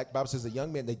 drag him back. Bible says the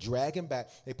young men, they drag him back.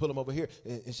 They pull him over here.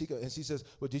 And she says,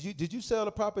 well, did you sell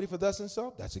the property for thus and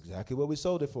so? That's exactly what we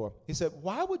sold it for. He said,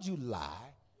 why would you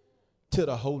lie to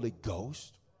the Holy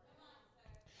Ghost?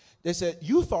 They said,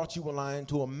 you thought you were lying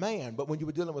to a man, but when you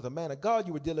were dealing with a man of God,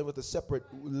 you were dealing with a separate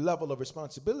level of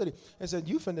responsibility. They said,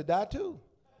 you finna die too.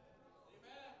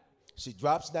 She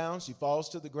drops down, she falls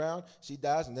to the ground, she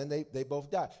dies, and then they both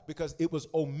die because it was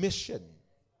omission.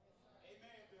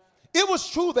 It was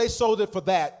true they sold it for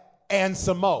that and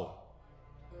some more.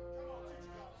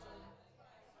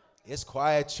 It's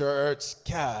quiet, church.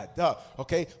 God, duh.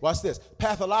 Okay, watch this.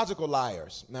 Pathological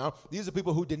liars. Now, these are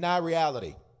people who deny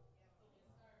reality.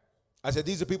 I said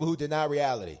these are people who deny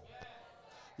reality.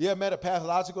 You ever met a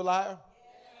pathological liar?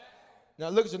 Now,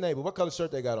 look at your neighbor. What color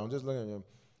shirt they got on? Just look at them.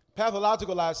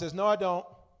 Pathological liar says, no, I don't.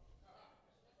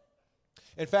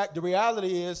 In fact, the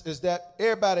reality is that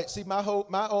everybody, see, my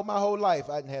whole life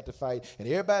I didn't have to fight, and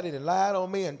everybody that lied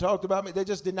on me and talked about me, they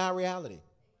just deny reality.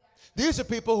 These are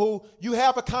people who you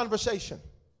have a conversation.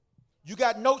 You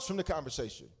got notes from the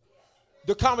conversation.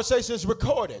 The conversation is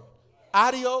recorded.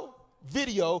 Audio,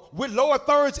 video, with lower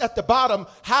thirds at the bottom,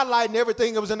 highlighting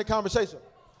everything that was in the conversation.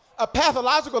 A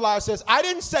pathological liar says, I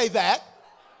didn't say that.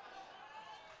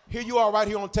 Here you are right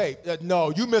here on tape. No,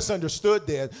 you misunderstood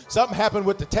then. Something happened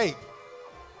with the tape.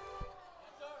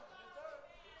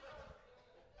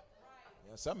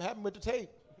 Yeah, something happened with the tape.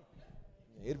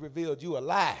 It revealed you a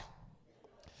lie.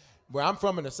 Where I'm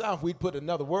from in the South, we'd put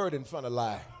another word in front of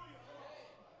lie.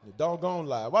 The doggone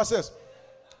lie. Watch this.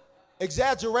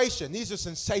 Exaggeration. These are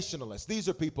sensationalists. These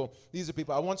are people.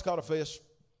 I once caught a fish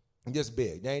this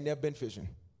big. They ain't never been fishing.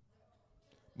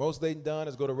 Most they've done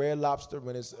is go to Red Lobster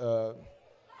when it's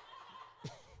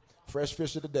fresh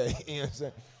fish of the day. You know what I'm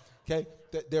saying? Okay?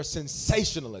 They're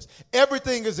sensationalists.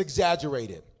 Everything is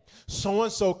exaggerated.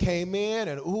 So-and-so came in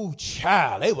and, ooh,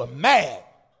 child, they were mad.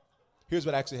 Here's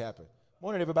what actually happened.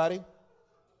 Morning, everybody.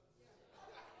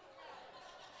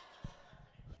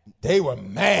 They were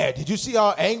mad. Did you see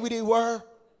how angry they were?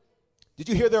 Did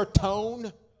you hear their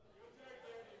tone?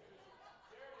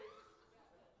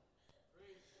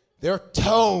 Their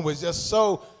tone was just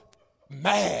so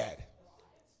mad.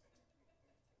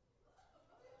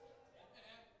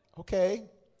 Okay.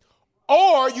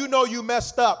 Or you know you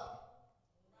messed up.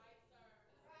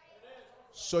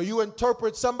 So you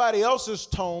interpret somebody else's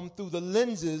tone through the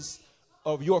lenses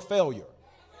of your failure.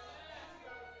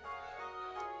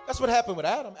 That's what happened with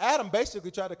Adam. Adam basically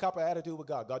tried to cop an attitude with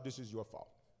God. God, this is your fault.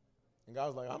 And God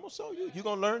was like, I'm going to show you. You're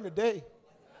going to learn today.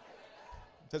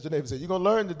 Touch your neighbor and say, you're going to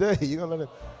learn today. You're going to learn.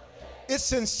 It's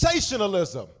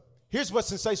sensationalism. Here's what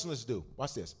sensationalists do.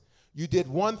 Watch this. You did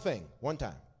one thing, one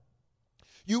time.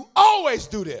 You always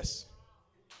do this.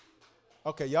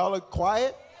 Okay, y'all are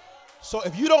quiet. So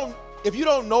if you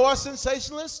don't know a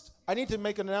sensationalist, I need to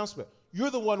make an announcement.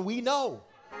 You're the one we know.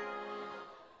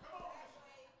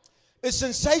 A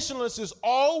sensationalist is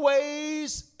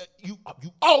always, you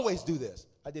always do this.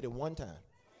 I did it one time.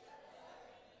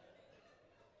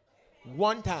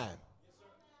 One time.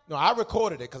 No, I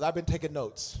recorded it because I've been taking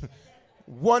notes.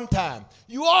 One time.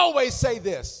 You always say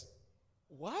this.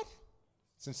 What?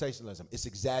 Sensationalism. It's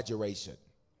exaggeration.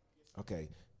 Okay.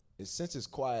 Since it's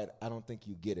quiet, I don't think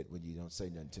you get it when you don't say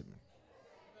nothing to me.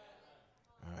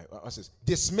 All right. What's this?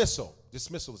 Dismissal.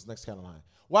 Dismissal is the next kind of line.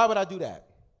 Why would I do that?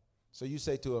 So you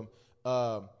say to him,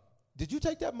 did you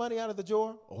take that money out of the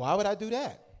drawer? Why would I do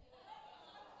that?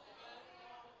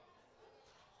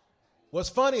 What's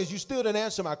funny is you still didn't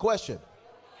answer my question.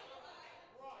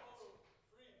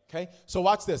 Okay, so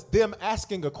watch this. Them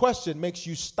asking a question makes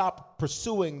you stop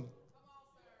pursuing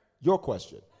your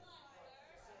question.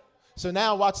 So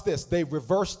now watch this. They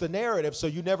reverse the narrative so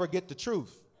you never get the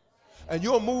truth. And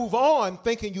you'll move on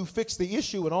thinking you fixed the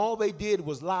issue, and all they did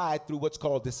was lie through what's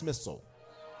called dismissal.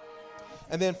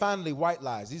 And then finally, white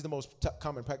lies. These are the most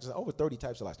common practices. Over 30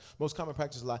 types of lies. Most common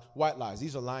practices lie. White lies.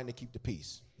 These are lying to keep the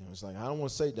peace. You know, it's like, I don't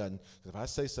want to say nothing. Because if I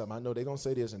say something, I know they're going to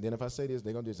say this. And then if I say this,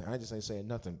 they're going to do this. And I just ain't saying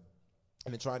nothing.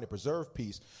 And in trying to preserve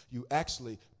peace, you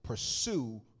actually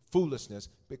pursue foolishness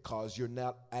because you're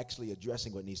not actually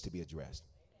addressing what needs to be addressed.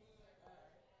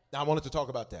 Now, I wanted to talk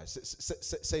about that.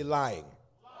 Say lying.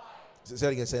 Say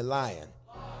it again. Say lying.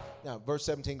 Now, verse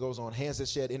 17 goes on. Hands that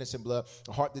shed innocent blood,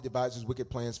 a heart that devises wicked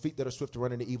plans, feet that are swift to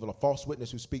run into evil, a false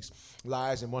witness who speaks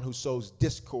lies, and one who sows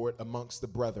discord amongst the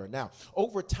brethren. Now,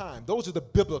 over time, those are the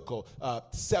biblical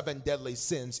 7 deadly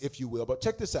sins, if you will. But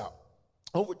check this out.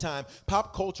 Over time,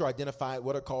 pop culture identified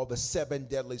what are called the 7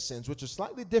 deadly sins, which are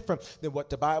slightly different than what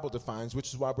the Bible defines, which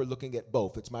is why we're looking at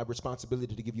both. It's my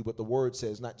responsibility to give you what the Word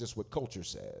says, not just what culture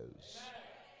says.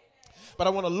 But I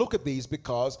want to look at these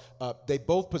because they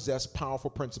both possess powerful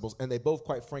principles, and they both,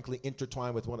 quite frankly,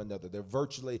 intertwine with one another. They're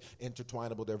virtually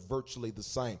intertwinable. They're virtually the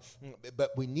same.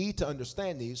 But we need to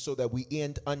understand these so that we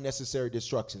end unnecessary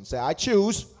destruction. Say, I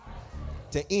choose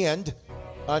to end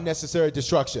unnecessary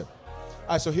destruction.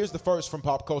 All right, so here's the first from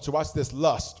pop culture. Watch this,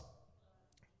 lust.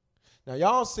 Now,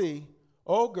 y'all see,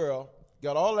 old girl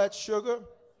got all that sugar.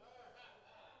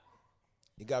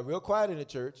 It got real quiet in the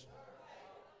church.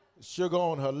 Sugar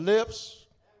on her lips,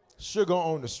 sugar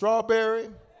on the strawberry.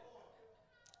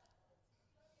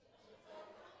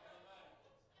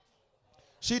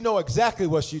 She know exactly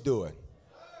what she doing.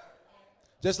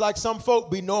 Just like some folk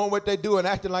be knowing what they do and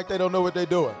acting like they don't know what they're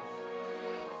doing.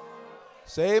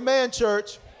 Say amen,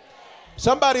 church.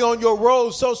 Somebody on your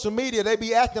road social media, they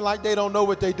be acting like they don't know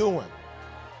what they're doing.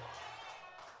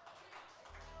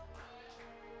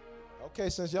 Okay,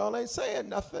 since y'all ain't saying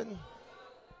nothing,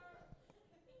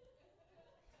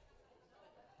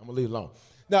 I'm going to leave it alone.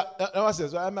 Now, watch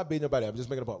this. I'm not beating nobody up. I'm just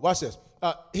making a point. Watch this.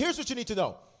 Here's what you need to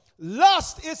know.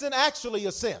 Lust isn't actually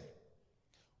a sin.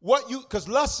 Because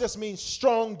lust just means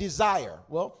strong desire.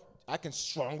 Well, I can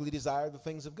strongly desire the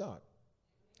things of God.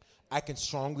 I can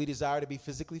strongly desire to be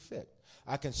physically fit.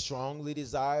 I can strongly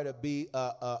desire to be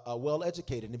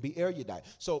well-educated and be erudite.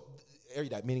 So,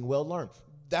 erudite meaning well-learned.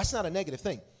 That's not a negative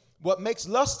thing. What makes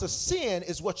lust a sin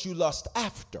is what you lust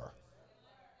after.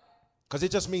 Because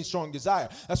it just means strong desire.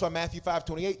 That's why Matthew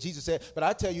 5:28, Jesus said, but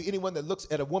I tell you, anyone that looks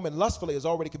at a woman lustfully has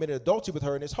already committed adultery with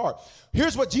her in his heart.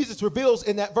 Here's what Jesus reveals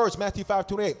in that verse, Matthew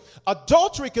 5:28.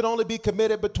 Adultery can only be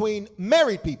committed between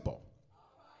married people.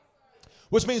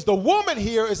 Which means the woman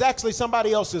here is actually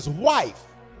somebody else's wife.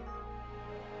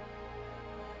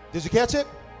 Did you catch it?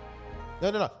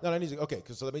 No. Okay,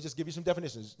 so let me just give you some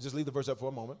definitions. Just leave the verse up for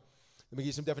a moment. Let me give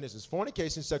you some definitions.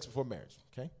 Fornication, sex before marriage.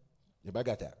 Okay? Everybody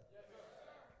got that?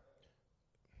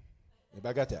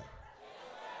 Everybody got that?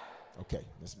 Okay,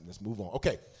 let's move on.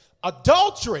 Okay,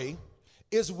 adultery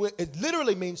it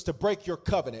literally means to break your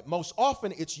covenant. Most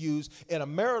often it's used in a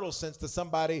marital sense that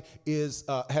somebody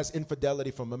has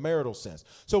infidelity from a marital sense.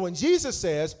 So when Jesus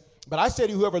says, but I say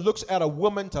to you, whoever looks at a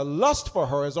woman to lust for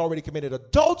her has already committed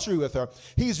adultery with her,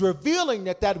 he's revealing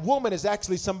that that woman is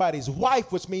actually somebody's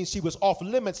wife, which means she was off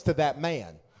limits to that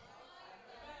man.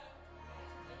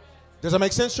 Does that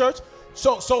make sense, church?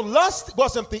 So lust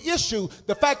wasn't the issue.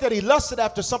 The fact that he lusted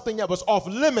after something that was off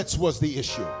limits was the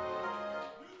issue.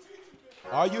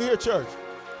 Are you here, church?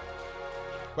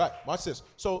 Right, watch this.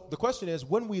 So the question is,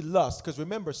 when we lust, because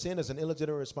remember, sin is an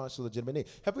illegitimate response to legitimate need.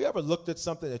 Have you ever looked at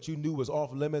something that you knew was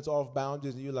off limits, off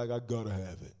boundaries, and you're like, I gotta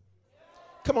have it?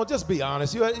 Come on, just be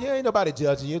honest. You ain't nobody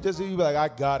judging you. You be like, I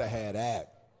gotta have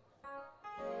that.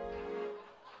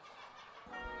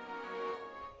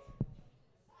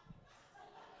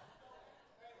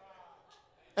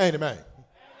 Ain't it, man?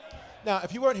 Now,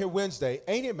 if you weren't here Wednesday,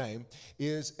 ain't it, man,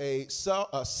 is a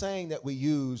saying that we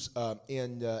use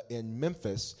in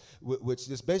Memphis, which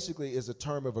just basically is a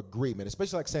term of agreement. It's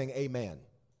basically like saying amen.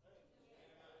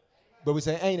 But we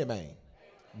say ain't it, man?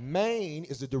 Man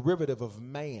is a derivative of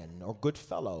man or good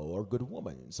fellow or good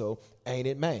woman. So ain't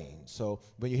it, man? So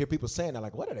when you hear people saying that,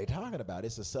 like, what are they talking about?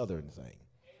 It's a southern thing.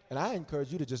 And I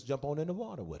encourage you to just jump on in the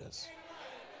water with us.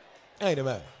 Ain't it,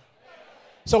 man?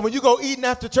 So when you go eating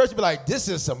after church, you be like, this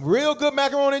is some real good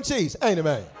macaroni and cheese. Ain't it,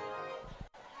 man?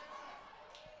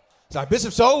 It's like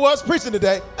Bishop Soul was preaching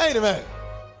today. Ain't it, man?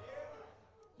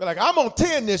 Be like, I'm on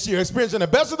 10 this year, experiencing the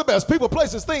best of the best. People,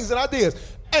 places, things, and ideas.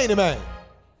 Ain't it, man?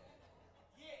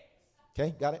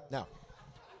 Okay, got it? Now,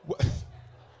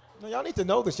 no, y'all need to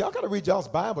know this. Y'all got to read y'all's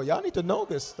Bible. Y'all need to know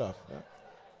this stuff. Right?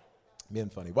 Being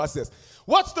funny. Watch this.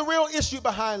 What's the real issue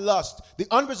behind lust? The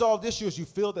unresolved issue is you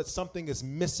feel that something is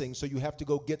missing, so you have to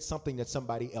go get something that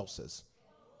somebody else's.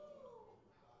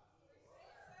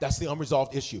 That's the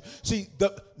unresolved issue. See,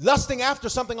 the lusting after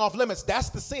something off limits, that's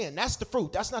the sin. That's the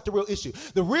fruit. That's not the real issue.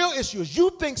 The real issue is you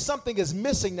think something is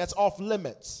missing that's off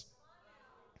limits.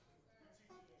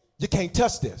 You can't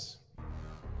touch this.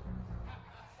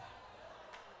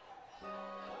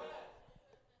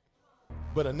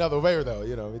 But another way, though,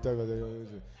 you know.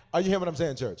 Are you hearing what I'm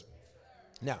saying, church?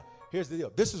 Now, here's the deal.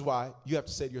 This is why you have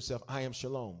to say to yourself, I am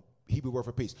shalom, Hebrew word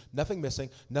for peace. Nothing missing,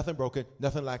 nothing broken,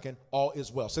 nothing lacking, all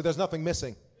is well. So there's nothing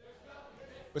missing.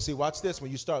 But see, watch this.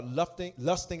 When you start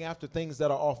lusting after things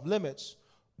that are off limits,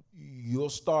 you'll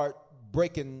start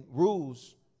breaking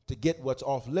rules to get what's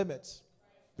off limits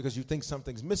because you think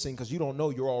something's missing because you don't know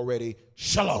you're already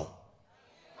shalom.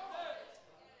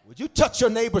 Would you touch your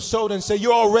neighbor's shoulder and say,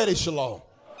 you're already shalom?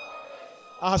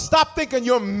 Stop thinking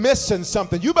you're missing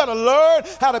something. You better learn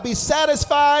how to be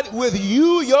satisfied with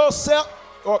you, yourself,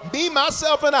 or me,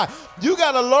 myself, and I. You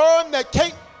got to learn that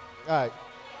can't. All right.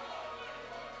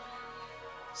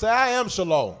 Say, I am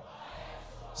shalom.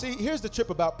 See, here's the trip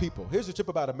about people. Here's the trip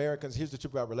about Americans. Here's the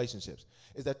trip about relationships.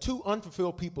 Is that two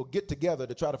unfulfilled people get together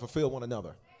to try to fulfill one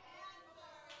another.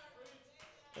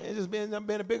 It's just been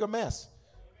a bigger mess.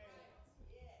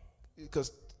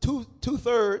 Because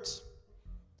two-thirds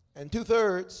and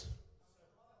two-thirds.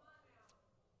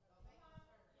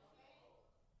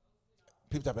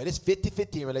 People talk about it's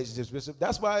 50-50 in relationships, Bishop.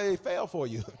 That's why they fail for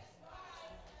you.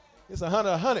 It's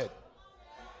 100-100.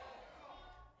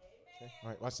 Okay, all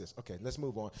right, watch this. Okay, let's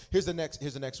move on. Here's the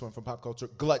next one from pop culture.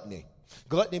 Gluttony.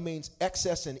 Gluttony means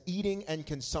excess in eating and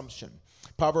consumption.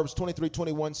 Proverbs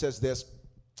 23:21 says this.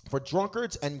 For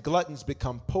drunkards and gluttons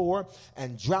become poor,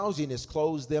 and drowsiness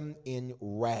clothes them in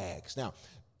rags. Now,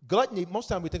 gluttony, most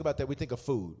time we think about that, we think of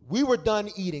food. We were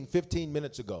done eating 15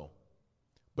 minutes ago,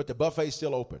 but the buffet's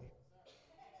still open.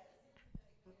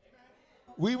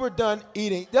 We were done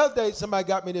eating. The other day, somebody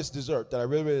got me this dessert that I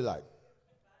really, really like.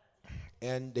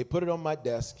 And they put it on my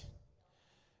desk,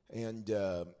 and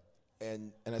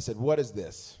I said, what is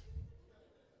this?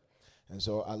 And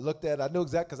so I looked at it. I knew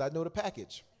exactly, because I know the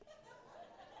package.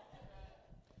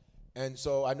 And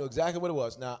so I knew exactly what it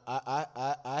was. Now,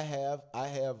 I have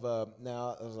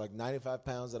now, it was like 95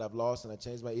 pounds that I've lost, and I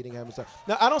changed my eating habits.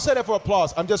 Now, I don't say that for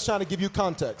applause. I'm just trying to give you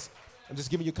context. I'm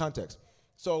just giving you context.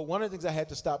 So one of the things I had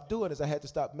to stop doing is I had to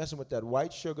stop messing with that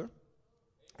white sugar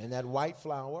and that white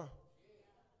flour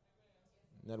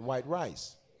and that white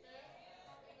rice.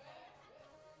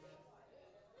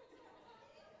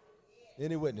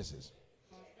 Any witnesses?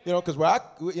 You know, because where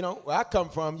I come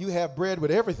from, you have bread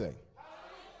with everything.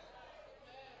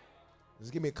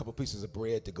 Just give me a couple pieces of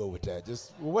bread to go with that.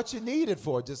 Just what you need it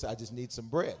for. I just need some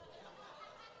bread.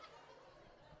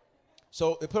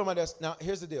 So they put it on my desk. Now,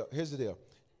 here's the deal.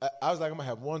 I was like, I'm going to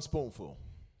have one spoonful.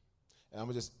 And I'm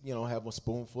going to just, have a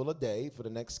spoonful a day for the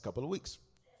next couple of weeks.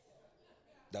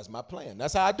 That's my plan.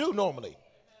 That's how I do normally.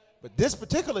 But this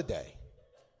particular day,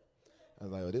 I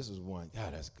was like, oh, this is one.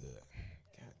 God, that's good.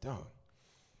 God, darn.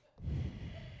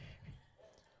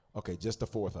 Okay, just a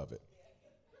fourth of it.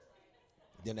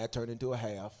 Then that turned into a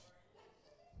half.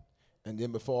 And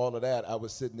then before all of that, I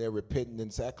was sitting there repenting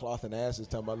in sackcloth and ashes,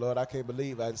 telling my Lord, I can't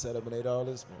believe I sat up and ate all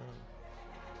this.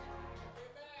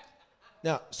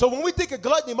 Now, so when we think of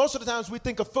gluttony, most of the times we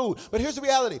think of food. But here's the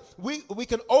reality. We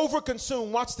can overconsume,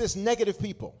 watch this, negative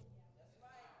people.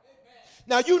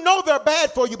 Now, you know they're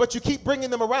bad for you, but you keep bringing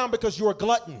them around because you're a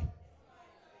glutton.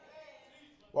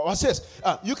 Well, watch this.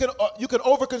 You can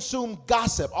overconsume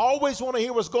gossip. Always want to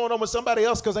hear what's going on with somebody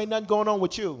else because ain't nothing going on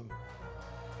with you.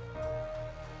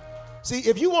 See,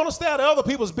 if you want to stay out of other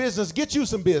people's business, get you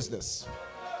some business.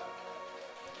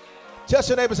 Tell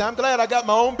your neighbor, say, I'm glad I got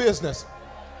my own business.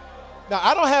 Now,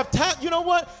 I don't have time. You know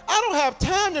what? I don't have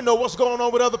time to know what's going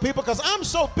on with other people because I'm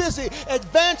so busy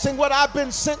advancing what I've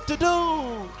been sent to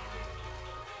do.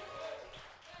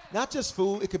 Not just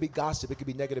food. It could be gossip. It could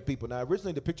be negative people. Now,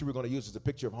 originally, the picture we're going to use is a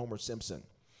picture of Homer Simpson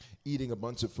eating a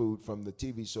bunch of food from the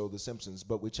TV show The Simpsons,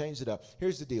 but we changed it up.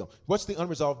 Here's the deal. What's the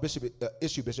unresolved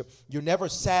issue, Bishop? You're never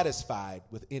satisfied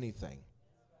with anything.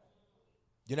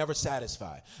 You're never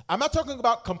satisfied. I'm not talking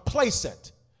about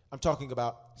complacent. I'm talking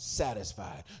about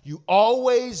satisfied. You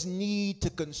always need to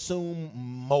consume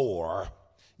more,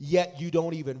 yet you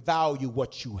don't even value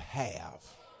what you have.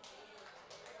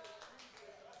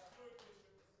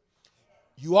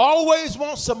 You always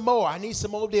want some more. I need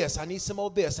some more of this. I need some more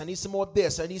of this. I need some more of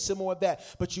this. I need some more of that.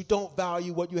 But you don't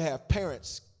value what you have.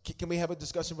 Parents, can we have a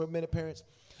discussion for a minute, parents?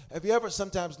 Have you ever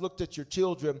sometimes looked at your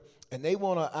children and they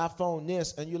want an iPhone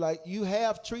this and you're like,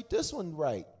 treat this one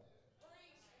right?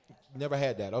 Never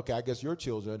had that. Okay, I guess your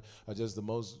children are just the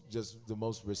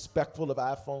most respectful of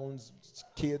iPhones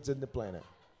kids in the planet.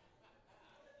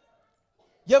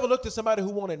 You ever looked at somebody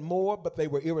who wanted more, but they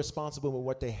were irresponsible with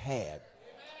what they had?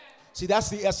 See, that's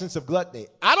the essence of gluttony.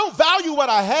 I don't value what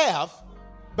I have,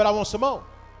 but I want some more.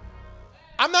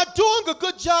 I'm not doing a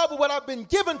good job of what I've been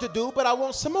given to do, but I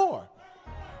want some more.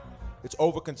 It's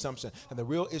overconsumption. And the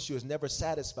real issue is never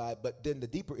satisfied, but then the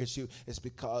deeper issue is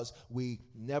because we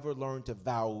never learn to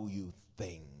value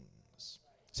things.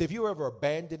 See, if you were ever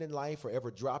abandoned in life or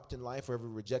ever dropped in life or ever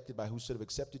rejected by who should have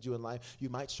accepted you in life, you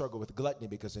might struggle with gluttony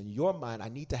because in your mind, I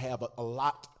need to have a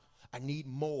lot. I need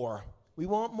more. We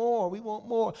want more. We want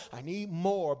more. I need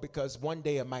more because one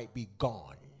day it might be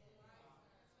gone.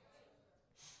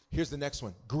 Here's the next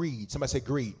one. Greed. Somebody say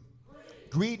greed.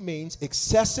 Greed means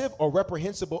excessive or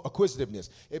reprehensible acquisitiveness.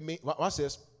 It means, watch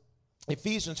this.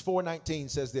 Ephesians 4:19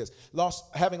 says this.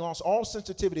 Having lost all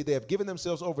sensitivity, they have given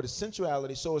themselves over to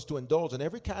sensuality so as to indulge in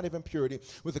every kind of impurity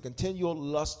with a continual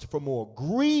lust for more.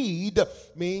 Greed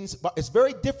means, it's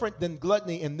very different than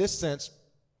gluttony in this sense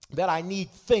that I need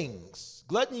things.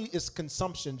 Gluttony is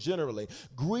consumption generally.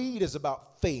 Greed is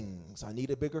about things. I need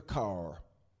a bigger car.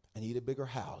 I need a bigger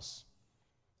house.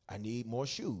 I need more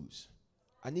shoes.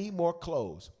 I need more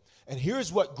clothes. And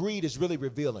here's what greed is really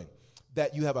revealing,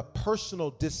 that you have a personal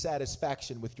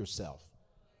dissatisfaction with yourself.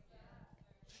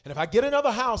 And if I get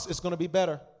another house, it's going to be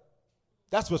better.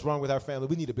 That's what's wrong with our family.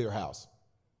 We need a bigger house.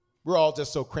 We're all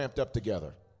just so cramped up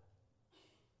together.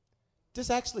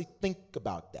 Just actually think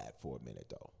about that for a minute,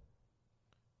 though.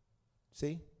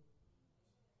 See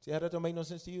how that don't make no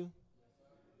sense to you?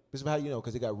 This is how you know,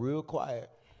 because it got real quiet.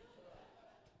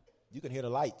 You can hear the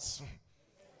lights.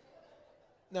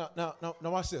 Now,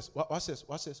 watch this. Watch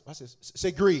this.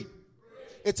 Say greed.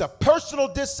 It's a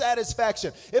personal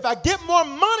dissatisfaction. If I get more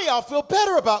money, I'll feel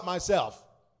better about myself.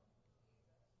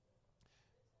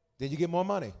 Then you get more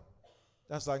money.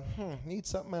 That's like, need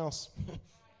something else.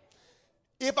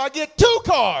 If I get 2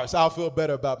 cars, I'll feel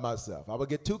better about myself. I will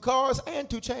get 2 cars and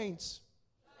 2 chains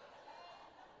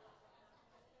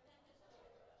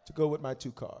to go with my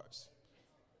 2 cars,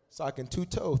 so I can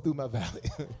two-toe through my valley.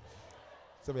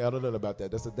 Some of y'all don't know about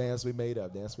that. That's a dance we made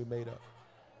up. It's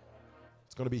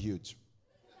going to be huge.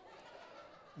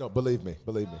 No, believe me.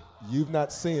 You've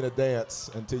not seen a dance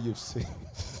until you've seen.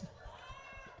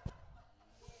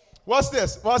 Watch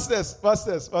this.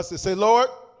 Say, Lord,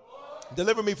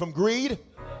 deliver me from greed,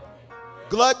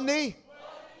 gluttony,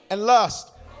 and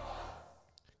lust.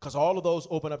 Because all of those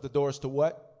open up the doors to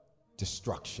what?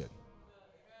 Destruction.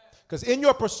 Because in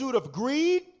your pursuit of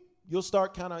greed, you'll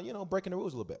start kind of, breaking the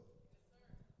rules a little bit.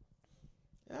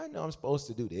 I know I'm supposed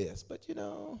to do this, but,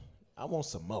 I want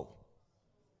some more.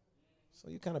 So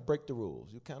you kind of break the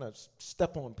rules. You kind of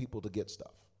step on people to get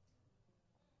stuff.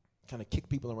 Kind of kick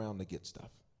people around to get stuff.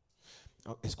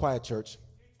 Oh, it's quiet, church.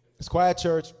 It's quiet,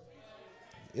 church.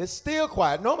 It's still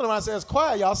quiet. Normally when I say it's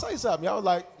quiet, y'all say something. Y'all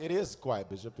like, it is quiet,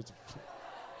 Bishop.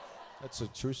 That's a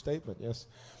true statement, yes.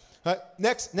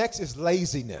 Next is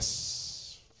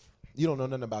laziness. You don't know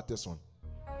nothing about this one.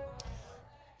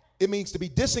 It means to be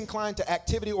disinclined to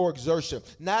activity or exertion,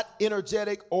 not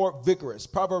energetic or vigorous.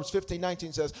 Proverbs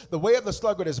 15:19 says, the way of the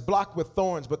sluggard is blocked with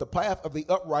thorns, but the path of the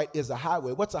upright is a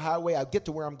highway. What's a highway? I get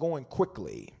to where I'm going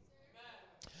quickly.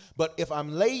 But if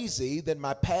I'm lazy, then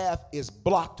my path is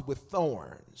blocked with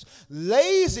thorns.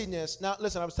 Laziness. Now,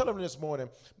 listen, I was telling them this morning,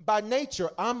 by nature,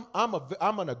 I'm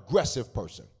an aggressive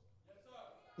person.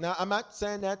 Now, I'm not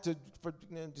saying that for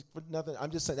nothing. I'm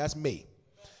just saying that's me.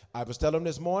 I was telling them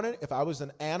this morning, if I was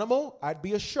an animal, I'd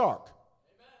be a shark.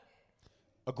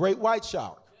 A great white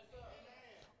shark.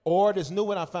 Or this new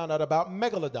one I found out about,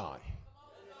 megalodon.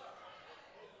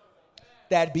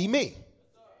 That'd be me.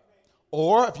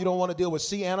 Or if you don't want to deal with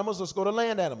sea animals, let's go to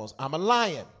land animals. I'm a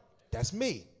lion. That's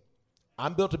me.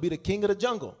 I'm built to be the king of the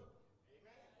jungle.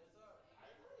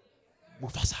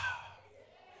 Mufasa.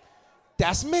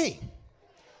 That's me.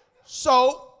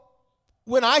 So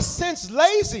when I sense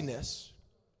laziness,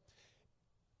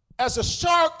 as a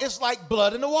shark, it's like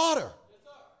blood in the water.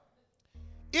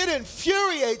 It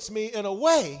infuriates me in a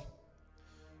way.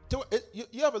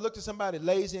 You ever looked at somebody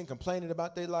lazy and complaining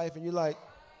about their life and you're like,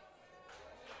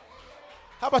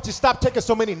 how about you stop taking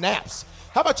so many naps?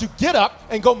 How about you get up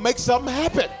and go make something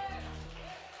happen?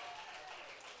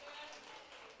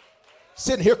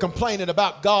 Sitting here complaining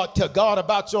about God, to God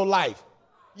about your life.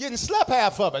 You didn't sleep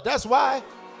half of it. That's why.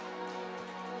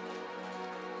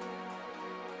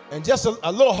 And just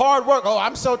a little hard work. Oh,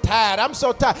 I'm so tired. I'm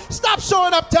so tired. Stop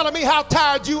showing up telling me how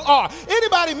tired you are.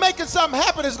 Anybody making something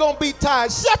happen is going to be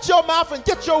tired. Shut your mouth and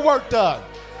get your work done.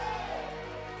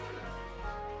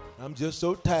 I'm just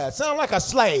so tired. Sound like a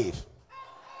slave.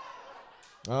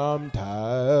 I'm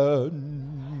tired.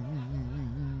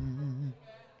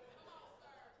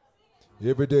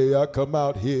 Every day I come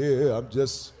out here, I'm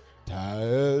just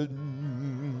tired.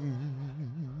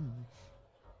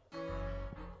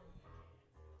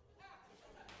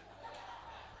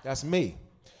 That's me.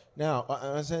 Now,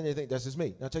 I'm saying you think that's just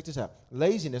me. Now, check this out.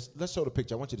 Laziness, let's show the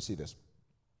picture. I want you to see this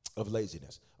of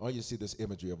laziness. I want you to see this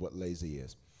imagery of what lazy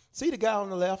is. See the guy on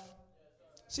the left?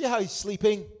 See how he's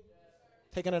sleeping,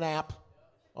 taking a nap?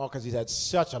 Oh, because he's had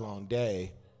such a long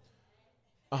day.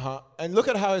 And look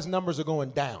at how his numbers are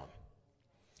going down.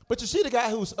 But you see the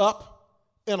guy who's up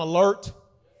and alert,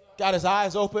 got his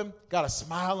eyes open, got a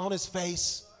smile on his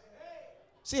face.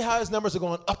 See how his numbers are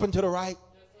going up and to the right?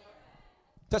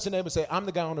 Touch your neighbor and say, I'm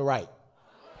the guy on the right.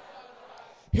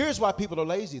 Here's why people are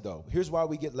lazy, though. Here's why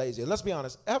we get lazy. And let's be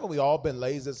honest, haven't we all been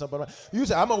lazy at some point? You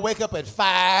say, I'm going to wake up at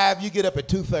 5. You get up at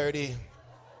 2:30.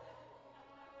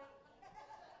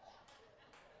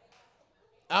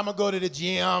 I'm going to go to the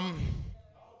gym.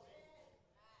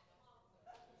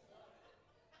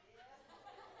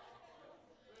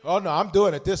 Oh, no, I'm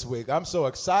doing it this week. I'm so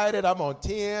excited. I'm on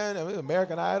 10. I mean,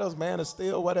 American Idols, Man of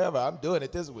Steel, whatever. I'm doing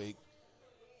it this week.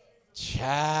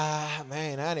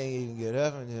 Man, I didn't even get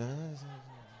up.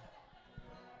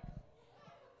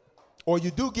 Or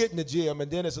you do get in the gym, and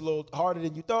then it's a little harder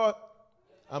than you thought.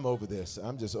 I'm over this.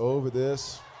 I'm just over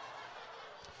this.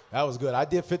 That was good. I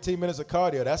did 15 minutes of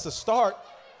cardio. That's a start.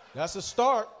 That's a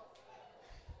start.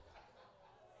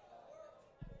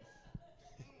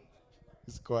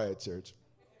 It's quiet, church.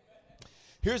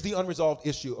 Here's the unresolved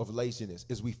issue of laziness,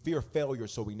 is we fear failure,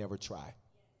 so we never try.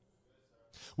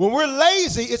 When we're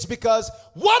lazy, it's because,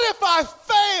 what if I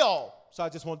fail? So I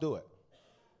just won't do it.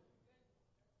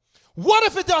 What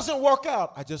if it doesn't work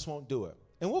out? I just won't do it.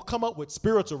 And we'll come up with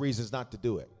spiritual reasons not to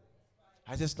do it.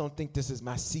 I just don't think this is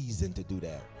my season to do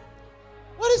that.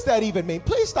 What does that even mean?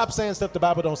 Please stop saying stuff the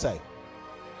Bible don't say.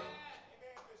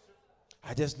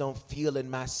 I just don't feel in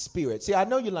my spirit. See, I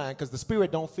know you're lying because the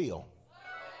spirit don't feel.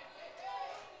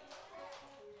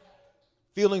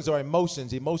 Feelings are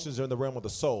emotions. Emotions are in the realm of the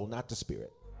soul, not the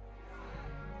spirit.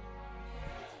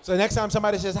 So next time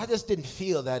somebody says, I just didn't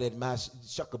feel that in my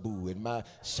shakaboo, in my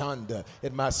shanda,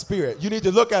 in my spirit, you need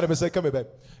to look at him and say, come here, babe.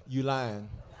 You lying.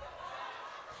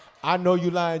 I know you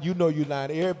lying. You know you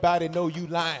lying. Everybody know you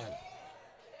lying.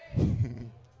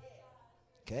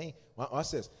 Okay?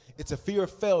 Watch this. It's a fear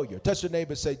of failure. Touch your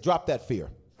neighbor and say, drop that fear.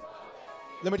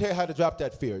 Let me tell you how to drop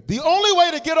that fear. The only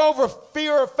way to get over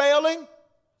fear of failing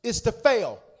is to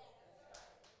fail.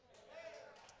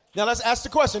 Now let's ask the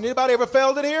question. Anybody ever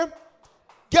failed in here?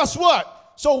 Guess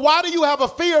what? So why do you have a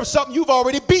fear of something you've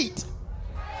already beat?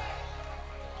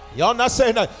 Y'all not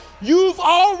saying that. You've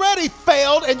already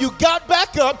failed and you got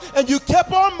back up and you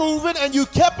kept on moving and you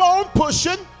kept on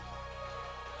pushing.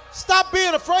 Stop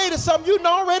being afraid of something you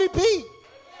already beat.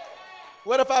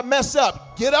 What if I mess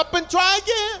up? Get up and try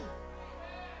again.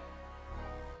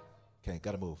 Okay,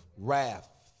 gotta move. Wrath.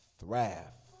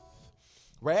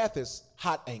 Wrath is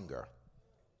hot anger,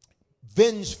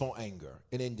 vengeful anger,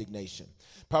 and indignation.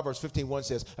 Proverbs 15:1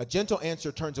 says, a gentle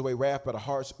answer turns away wrath, but a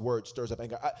harsh word stirs up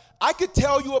anger. I could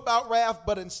tell you about wrath,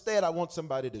 but instead I want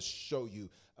somebody to show you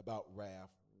about wrath.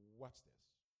 Watch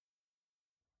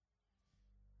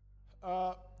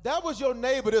this. That was your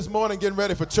neighbor this morning getting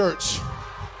ready for church.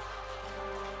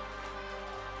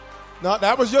 No,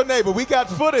 that was your neighbor. We got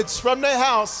footage from their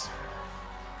house.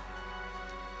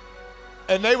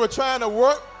 And they were trying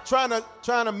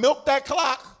to milk that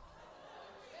clock.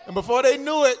 And before they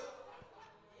knew it,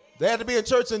 they had to be in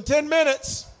church in 10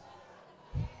 minutes.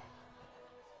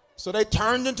 So they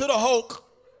turned into the Hulk.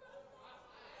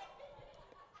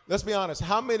 Let's be honest.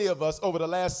 How many of us over the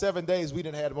last 7 days we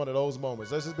didn't have one of those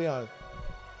moments? Let's just be honest.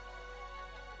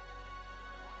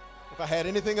 If I had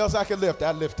anything else I could lift,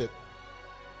 I'd lift it.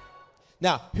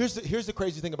 Now, here's the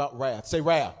crazy thing about wrath. Say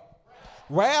wrath.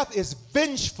 Wrath is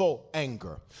vengeful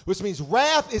anger, which means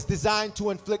wrath is designed to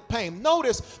inflict pain.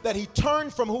 Notice that he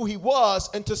turned from who he was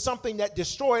into something that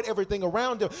destroyed everything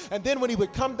around him. And then when he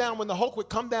would come down, when the Hulk would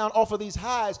come down off of these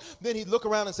highs, then he'd look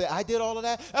around and say, I did all of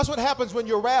that? That's what happens when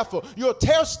you're wrathful. You'll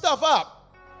tear stuff up.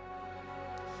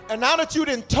 And now that you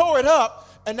didn't tore it up,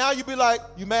 and now you be like,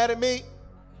 you mad at me?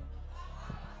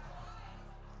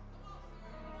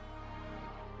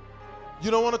 You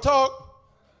don't want to talk?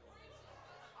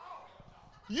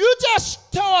 You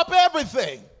just tore up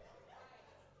everything.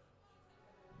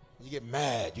 You get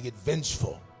mad. You get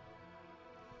vengeful.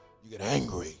 You get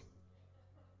angry.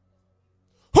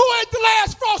 Who ate the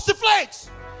last Frosted Flakes?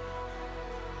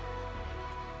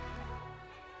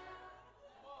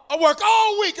 I worked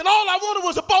all week and all I wanted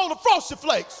was a bowl of Frosted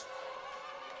Flakes.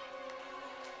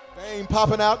 They ain't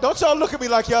popping out. Don't y'all look at me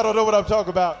like y'all don't know what I'm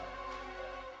talking about.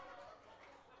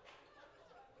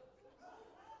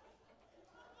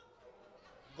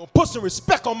 Gonna put some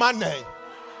respect on my name.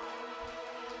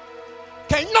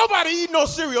 Can't nobody eat no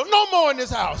cereal no more in this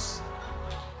house.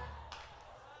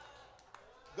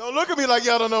 Don't look at me like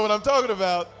y'all don't know what I'm talking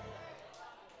about.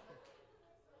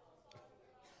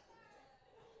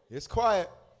 It's quiet.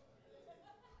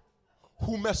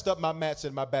 Who messed up my mats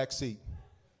in my back seat?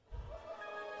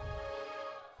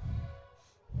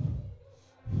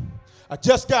 I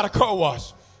just got a car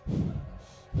wash.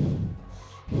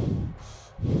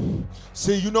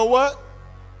 See, you know what?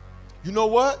 You know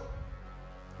what?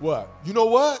 What? You know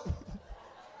what?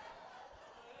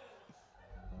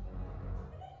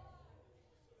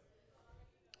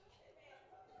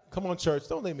 Come on, church.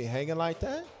 Don't leave me hanging like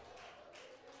that.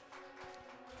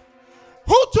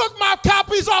 Who took my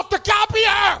copies off the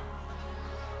copier?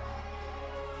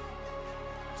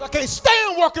 So I can't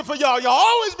stand working for y'all. Y'all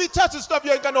always be touching stuff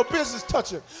you ain't got no business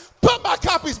touching. Put my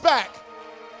copies back.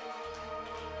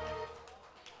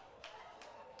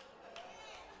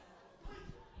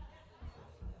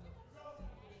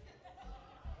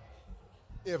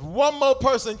 If one more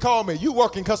person called me, you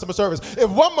work in customer service. If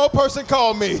one more person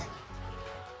called me,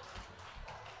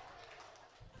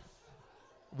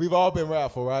 we've all been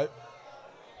wrathful, right?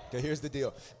 Okay, here's the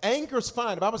deal. Anger's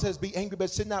fine. The Bible says be angry, but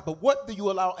sin not. But what do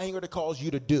you allow anger to cause you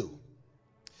to do?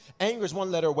 Anger is one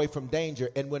letter away from danger.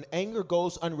 And when anger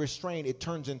goes unrestrained, it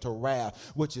turns into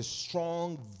wrath, which is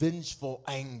strong, vengeful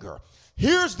anger.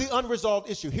 Here's the unresolved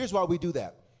issue. Here's why we do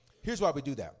that.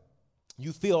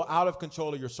 You feel out of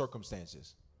control of your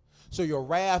circumstances. So your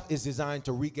wrath is designed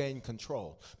to regain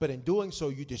control. But in doing so,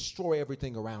 you destroy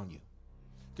everything around you.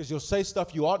 Because you'll say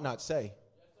stuff you ought not say.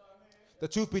 The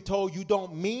truth be told, you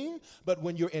don't mean, but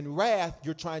when you're in wrath,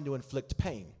 you're trying to inflict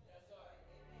pain.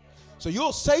 So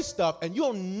you'll say stuff and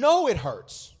you'll know it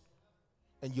hurts.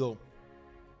 And you'll.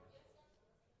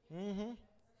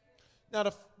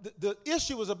 Now, the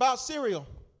issue is about cereal.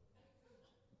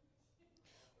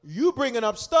 You bringing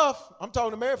up stuff, I'm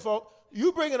talking to married folk,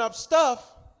 you bringing up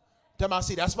stuff, tell me,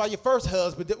 see, that's why your first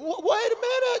husband did, wait a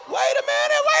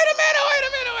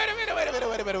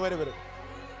minute.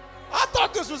 I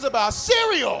thought this was about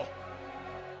cereal.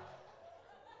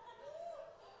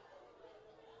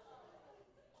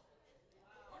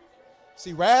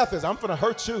 See, wrath is, I'm going to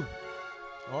hurt you.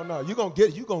 Oh, no, you're going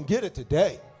to get it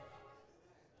today.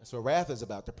 That's what wrath is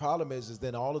about. The problem is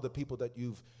then all of the people that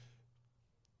you've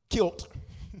killed,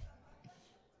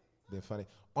 been funny,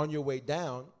 on your way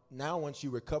down, now once you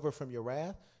recover from your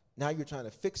wrath, now you're trying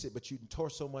to fix it, but you tore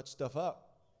so much stuff up.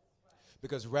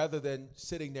 Because rather than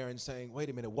sitting there and saying, wait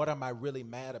a minute, what am I really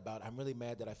mad about? I'm really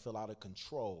mad that I feel out of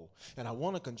control. And I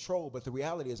want to control, but the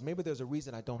reality is maybe there's a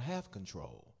reason I don't have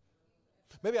control.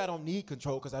 Maybe I don't need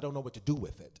control because I don't know what to do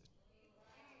with it.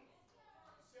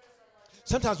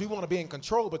 Sometimes we want to be in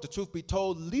control, but the truth be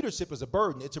told, leadership is a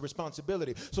burden. It's a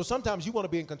responsibility. So sometimes you want to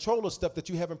be in control of stuff that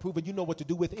you haven't proven you know what to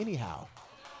do with anyhow.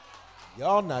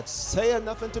 Y'all not saying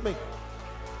nothing to me.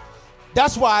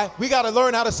 That's why we got to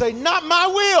learn how to say, not my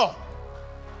will,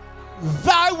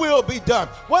 thy will be done.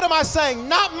 What am I saying?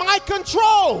 Not my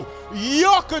control,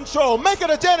 your control. Make it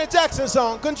a Janet Jackson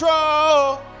song, control.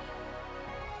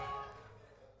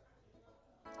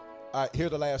 All right, here are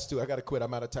the last two. I got to quit.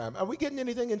 I'm out of time. Are we getting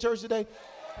anything in church today?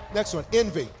 Next one,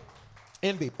 envy.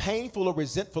 Envy, painful or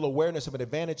resentful awareness of an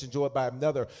advantage enjoyed by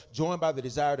another, joined by the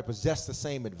desire to possess the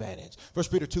same advantage. 1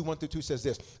 Peter 2:1-2 says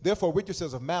this, therefore rid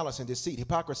yourselves of malice and deceit,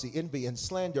 hypocrisy, envy, and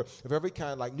slander of every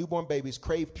kind. Like newborn babies,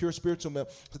 crave pure spiritual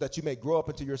milk so that you may grow up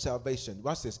into your salvation.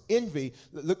 Watch this. Envy,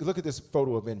 look at this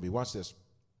photo of envy. Watch this.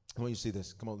 I want you to see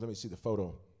this. Come on, let me see the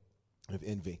photo of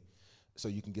envy so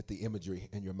you can get the imagery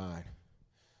in your mind.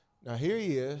 Now here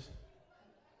he is.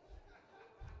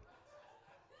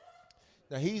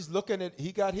 Now he's looking at,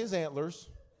 he got his antlers,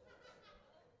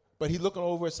 but he's looking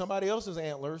over at somebody else's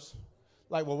antlers.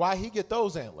 Like, well, why he get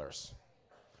those antlers?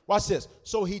 Watch this.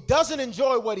 So he doesn't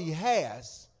enjoy what he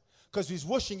has because he's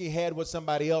wishing he had what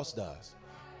somebody else does.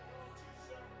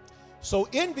 So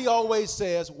envy always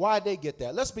says, why'd they get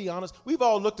that? Let's be honest. We've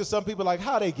all looked at some people like,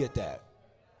 how they get that?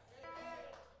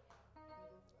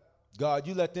 God,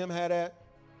 you let them have that?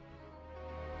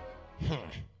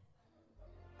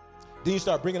 Then you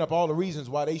start bringing up all the reasons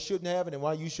why they shouldn't have it and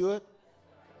why you should.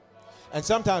 And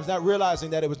sometimes not realizing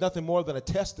that it was nothing more than a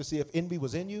test to see if envy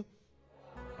was in you.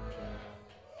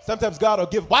 Sometimes God will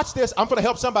give, watch this, I'm going to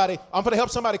help somebody. I'm going to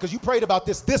help somebody because you prayed about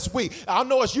this week. I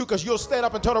know it's you because you'll stand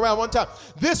up and turn around one time.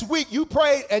 This week you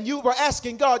prayed and you were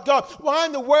asking God, why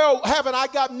in the world haven't I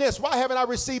gotten this? Why haven't I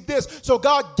received this? So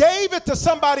God gave it to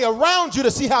somebody around you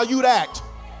to see how you'd act.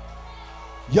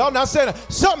 Y'all not saying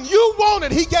that. Something you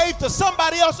wanted, he gave to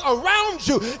somebody else around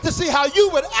you to see how you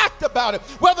would act about it.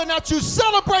 Whether or not you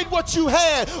celebrate what you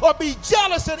had or be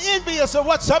jealous and envious of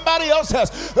what somebody else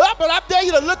has. But I dare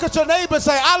you to look at your neighbor and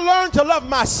say, I learned to love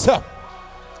myself.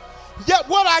 Yet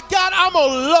what I got, I'm going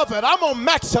to love it. I'm going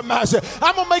to maximize it.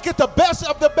 I'm going to make it the best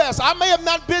of the best. I may have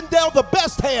not been dealt the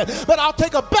best hand, but I'll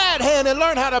take a bad hand and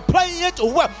learn how to play it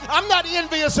well. I'm not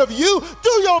envious of you. Do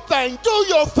your thing. Do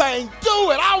your thing. Do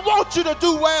it. I want you to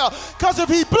do well. Because if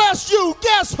he bless you,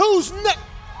 guess who's next?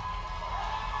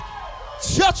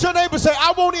 Shut your neighbor and say,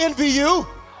 I won't envy you.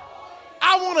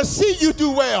 I want to see you do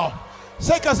well.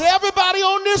 Say, because everybody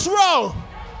on this row,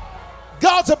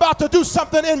 God's about to do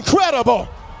something incredible.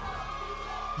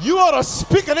 You ought to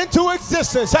speak it into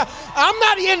existence. I'm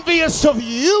not envious of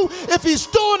you. If he's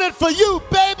doing it for you,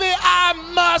 baby, I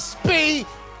must be.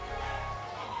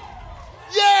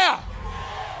 Yeah.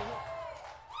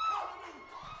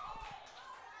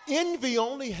 Envy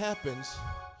only happens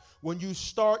when you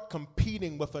start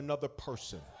competing with another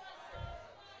person.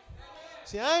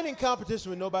 See, I ain't in competition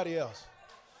with nobody else.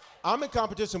 I'm in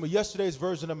competition with yesterday's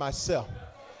version of myself.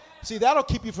 See, that'll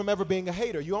keep you from ever being a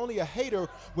hater. You're only a hater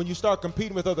when you start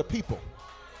competing with other people.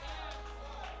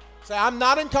 Say, I'm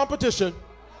not in competition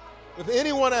with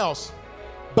anyone else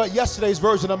but yesterday's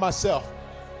version of myself.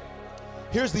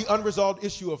 Here's the unresolved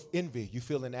issue of envy. You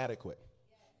feel inadequate.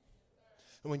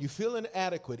 And when you feel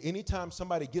inadequate, anytime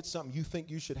somebody gets something you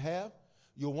think you should have,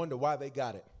 you'll wonder why they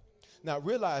got it. Now,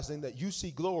 realizing that you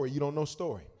see glory, you don't know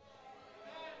story.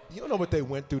 You don't know what they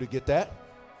went through to get that.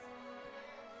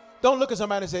 Don't look at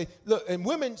somebody and say, look, and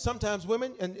women, sometimes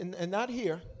women, and not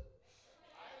here,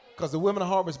 because the women of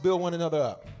Harvest build one another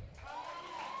up.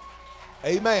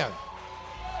 Amen.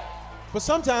 But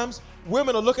sometimes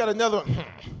women will look at another,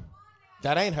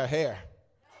 that ain't her hair.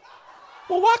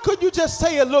 Well, why couldn't you just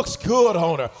say it looks good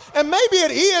on her? And maybe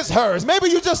it is hers. Maybe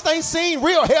you just ain't seen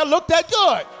real hair look that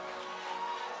good.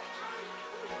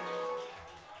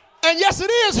 And yes, it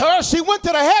is her. She went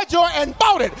to the hair joint and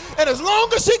bought it. And as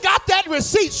long as she got that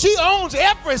receipt, she owns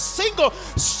every single.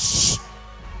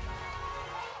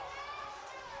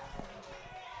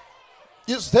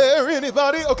 Is there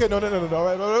anybody? Okay, no.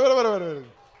 Right.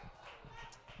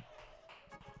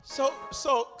 So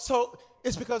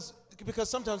it's because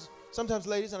sometimes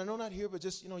ladies, and I know not here, but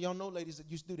just, y'all know ladies that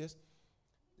used to do this.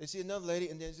 They see another lady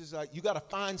and then it's just like, you got to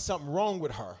find something wrong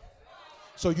with her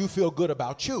so you feel good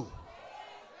about you.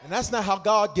 And that's not how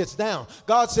God gets down.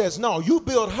 God says, no, you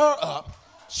build her up.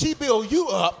 She build you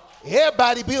up.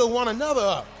 Everybody build one another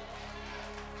up.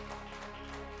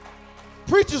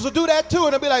 Preachers will do that too.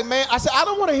 And they'll be like, man, I said, I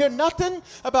don't want to hear nothing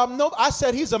about I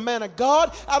said, he's a man of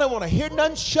God. I don't want to hear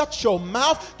nothing. Shut your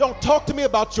mouth. Don't talk to me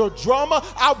about your drama.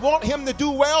 I want him to do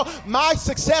well. My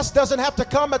success doesn't have to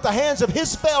come at the hands of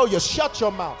his failure. Shut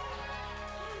your mouth.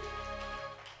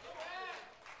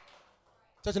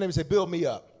 Touch your neighbor and say, build me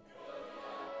up.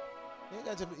 You ain't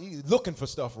got to be looking for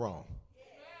stuff wrong.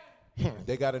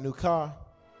 They got a new car.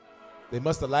 They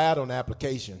must have lied on the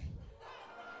application.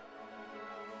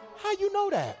 How you know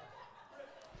that?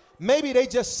 Maybe they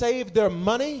just saved their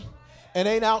money and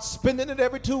ain't out spending it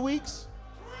every 2 weeks.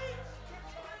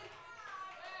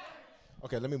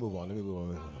 Okay, let me move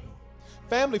on.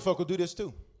 Family folk will do this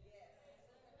too.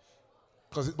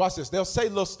 Because watch this, they'll say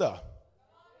little stuff.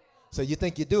 So you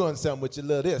think you're doing something with your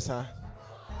little this, huh?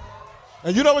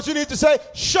 And you know what you need to say?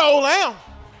 Sure am.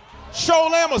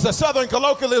 Sure am is a southern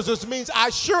colloquialism, which means I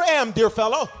sure am, dear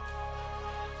fellow.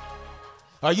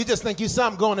 Or you just think you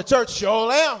something going to church?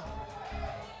 Sure am.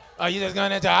 Or you just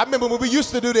going to church? I remember when we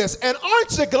used to do this. And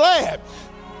aren't you glad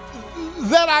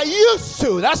that I used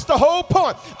to? That's the whole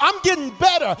point. I'm getting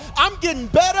better.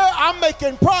 I'm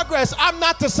making progress. I'm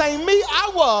not the same me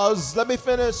I was. Let me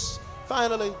finish.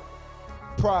 Finally,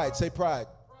 pride. Say pride.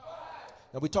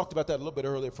 Now, we talked about that a little bit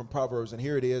earlier from Proverbs, and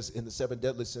here it is in the 7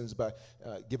 deadly sins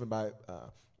given by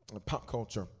pop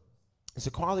culture. It's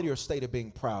a quality or state of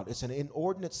being proud. It's an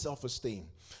inordinate self-esteem.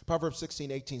 Proverbs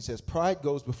 16:18 says, pride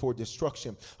goes before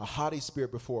destruction, a haughty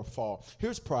spirit before a fall.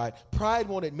 Here's pride. Pride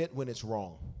won't admit when it's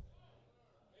wrong.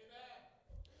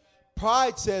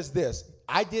 Pride says this,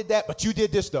 I did that, but you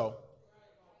did this though.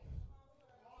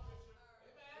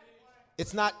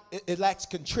 It's not, it lacks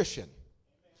contrition.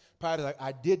 Pride is like,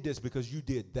 I did this because you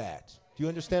did that. Do you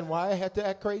understand why I had to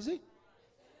act crazy?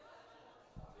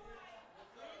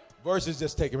 Versus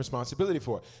just taking responsibility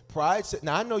for it. Pride said,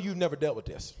 now I know you've never dealt with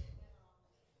this.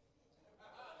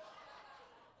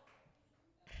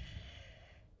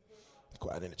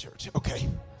 Quiet in the church. Okay.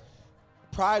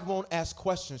 Pride won't ask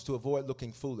questions to avoid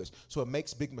looking foolish, so it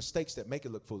makes big mistakes that make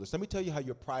it look foolish. Let me tell you how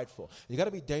you're prideful. You got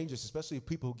to be dangerous, especially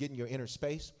people who get in your inner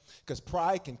space, because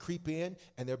pride can creep in,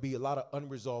 and there'll be a lot of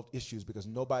unresolved issues because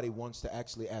nobody wants to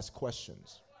actually ask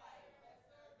questions.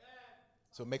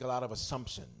 So make a lot of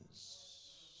assumptions.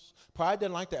 Pride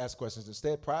doesn't like to ask questions.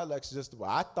 Instead, pride likes just, well,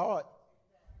 I thought.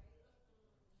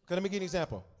 Okay, let me give you an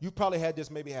example. You probably had this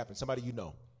maybe happen, somebody you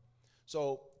know.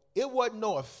 So it wasn't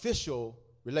no official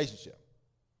relationship.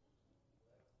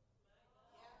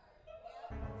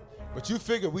 But you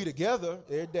figure we together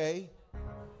every day.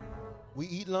 We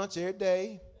eat lunch every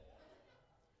day.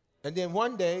 And then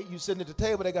one day, you sitting at the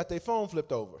table, they got their phone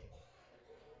flipped over.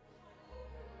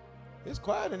 It's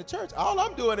quiet in the church. All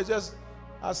I'm doing is just,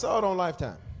 I saw it on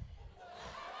Lifetime.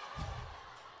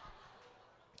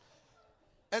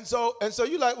 And so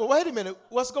you're like, well, wait a minute,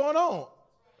 what's going on?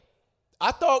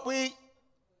 I thought we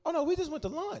just went to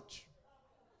lunch.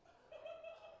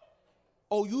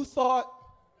 Oh, you thought?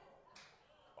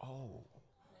 Oh.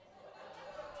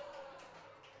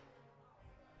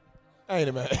 Ain't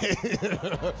a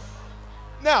minute.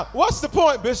 Now, what's the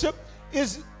point, Bishop?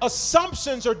 Is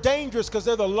assumptions are dangerous because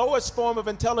they're the lowest form of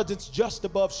intelligence, just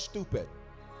above stupid.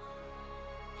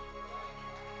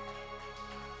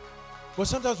 Well,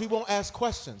 sometimes we won't ask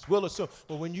questions. We'll assume,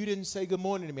 well, when you didn't say good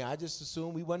morning to me, I just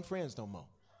assumed we wasn't friends no more.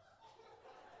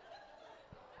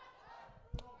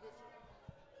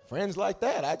 Friends like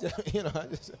that,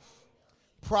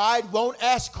 pride won't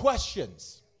ask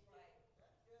questions.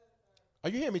 Are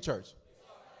you hearing me, church?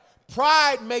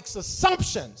 Pride makes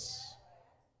assumptions,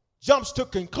 jumps to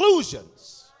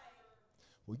conclusions.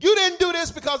 Well, you didn't do this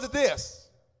because of this.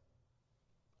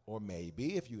 Or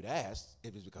maybe if you'd asked,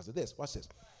 it was because of this. Watch this.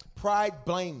 Pride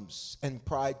blames and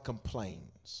pride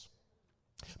complains.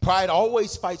 Pride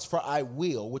always fights for I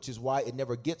will, which is why it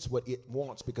never gets what it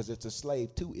wants because it's a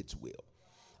slave to its will.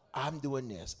 I'm doing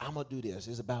this. I'm going to do this.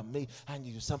 It's about me. I need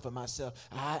to do something for myself.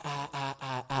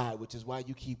 I, which is why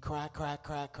you keep cry.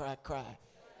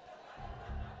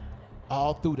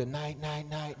 All through the night.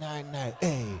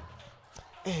 Hey.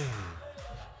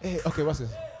 Okay, what's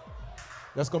this?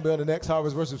 That's going to be on the next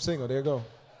Harvest Worship single. There you go.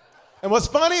 And what's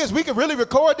funny is we can really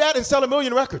record that and sell 1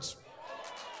 million records.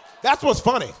 That's what's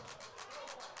funny.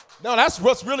 No, that's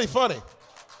what's really funny.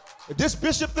 If this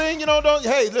bishop thing,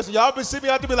 hey, listen, y'all been seeing me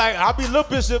out to be like, I'll be little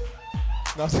bishop.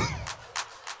 No,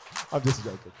 I'm just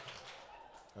joking.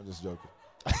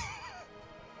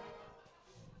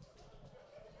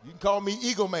 You can call me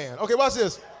Eagle Man. Okay, watch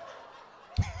this.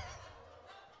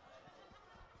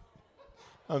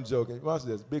 I'm joking. Watch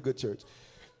this. Be a good church.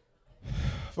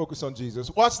 Focus on Jesus.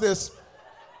 Watch this.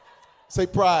 Say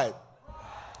pride.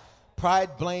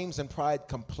 Pride blames and pride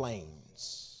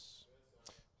complains.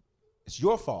 It's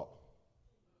your fault.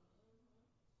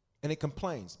 And it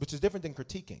complains, which is different than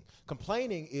critiquing.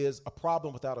 Complaining is a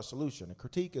problem without a solution. A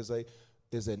critique is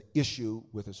an issue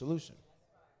with a solution.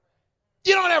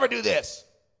 You don't ever do this.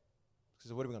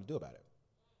 So what are we going to do about it?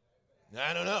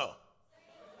 I don't know.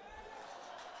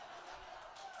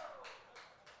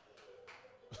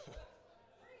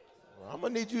 I'm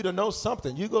going to need you to know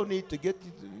something. You're going to need to get,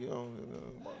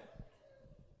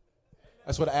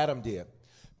 That's what Adam did.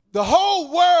 The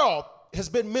whole world has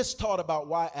been mistaught about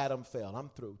why Adam fell. I'm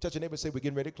through. Touch your neighbor and say, we're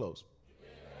getting ready to close.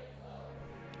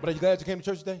 But are you glad you came to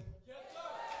church today?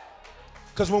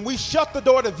 Because when we shut the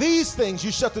door to these things,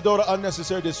 you shut the door to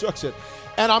unnecessary destruction.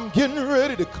 And I'm getting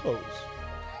ready to close.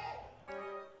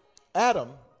 Adam,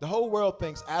 the whole world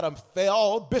thinks Adam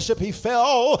fell. Bishop, he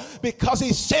fell because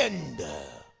he sinned.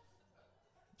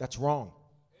 That's wrong.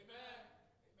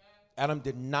 Adam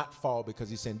did not fall because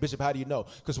he sinned. Bishop, how do you know?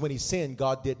 Because when he sinned,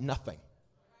 God did nothing.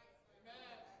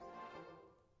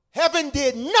 Heaven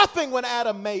did nothing when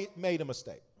Adam made a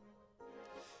mistake.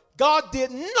 God did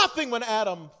nothing when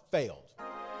Adam failed.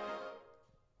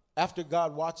 After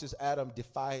God watches Adam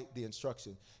defy the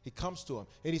instruction, he comes to him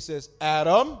and he says,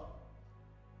 Adam,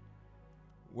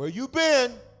 where you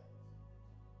been?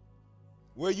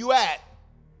 Where you at?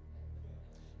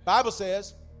 Bible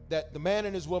says that the man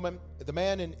and his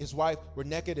wife were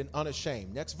naked and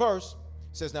unashamed. Next verse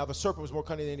says, now the serpent was more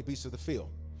cunning than any beast of the field.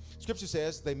 Scripture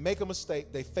says they make a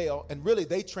mistake, they fail, and really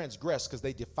they transgress because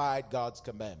they defied God's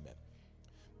commandment.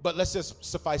 But let's just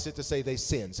suffice it to say they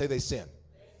sin. Say they sin.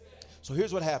 So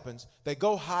here's what happens. They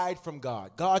go hide from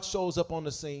God. God shows up on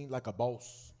the scene like a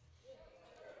boss.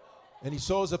 And he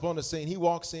shows up on the scene. He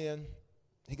walks in.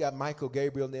 He got Michael,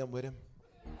 Gabriel, and them with him.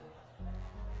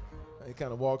 He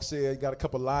kind of walks in. He got a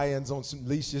couple lions on some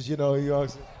leashes, He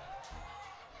walks in.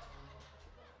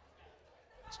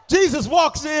 Jesus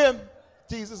walks in.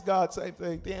 Jesus, God, same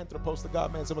thing. The anthropos, the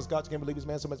God, man. So much God you can't believe his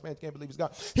man. So much man can't believe his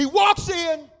God. He walks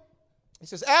in. He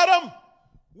says, Adam,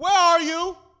 where are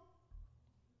you?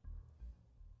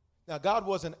 Now, God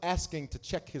wasn't asking to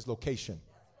check his location.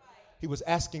 He was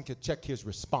asking to check his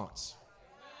response.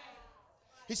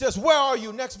 He says, where are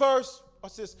you? Next verse.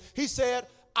 What's this? He said,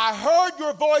 I heard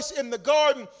your voice in the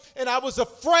garden, and I was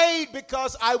afraid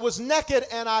because I was naked,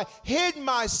 and I hid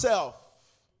myself.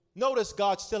 Notice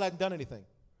God still hadn't done anything.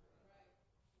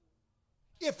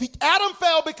 If Adam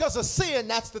fell because of sin,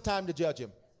 that's the time to judge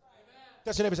him.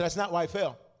 That's your neighbor said, that's not why he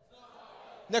fell.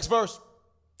 Next verse.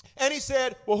 And he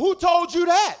said, well, who told you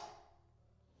that?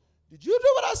 Did you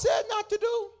do what I said not to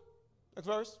do? Next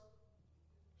verse.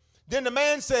 Then the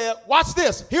man said, watch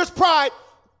this. Here's pride.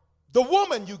 The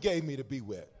woman you gave me to be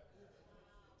with.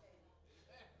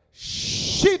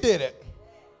 She did it.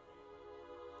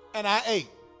 And I ate.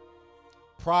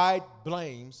 Pride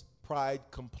blames, pride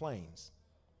complains.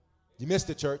 You missed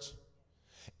it, church.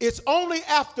 It's only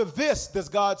after this does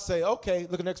God say, okay,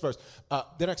 look at the next verse.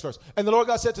 The next verse. And the Lord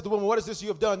God said to the woman, what is this you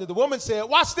have done? And the woman said,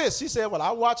 watch this. She said, well,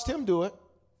 I watched him do it.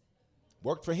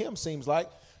 Worked for him, seems like.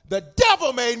 The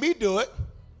devil made me do it.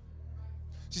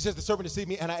 She says, the serpent deceived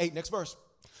me and I ate. Next verse.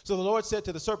 So the Lord said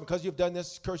to the serpent, because you've done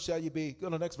this, cursed shall you be. Go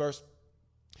to the next verse.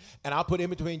 And I'll put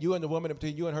in between you and the woman, and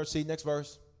between you and her seed. Next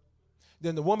verse.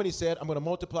 Then the woman, he said, I'm going to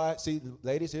multiply. See,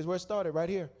 ladies, here's where it started, right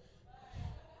here.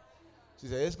 She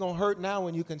said, it's going to hurt now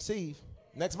when you conceive.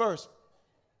 Next verse.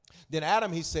 Then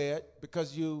Adam, he said,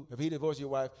 because you have he divorced your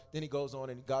wife, then he goes on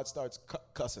and God starts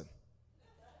cussing.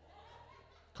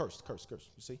 Curse. You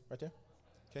see right there?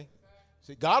 Okay.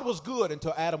 See, God was good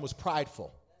until Adam was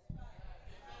prideful.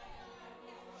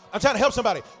 I'm trying to help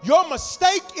somebody. Your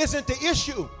mistake isn't the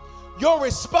issue. Your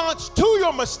response to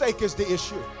your mistake is the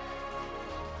issue.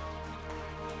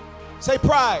 Say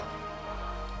pride.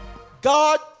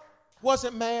 God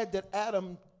wasn't mad that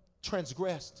Adam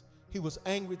transgressed. He was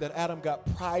angry that Adam got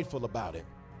prideful about it.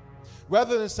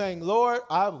 Rather than saying, Lord,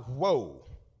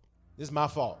 this is my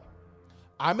fault.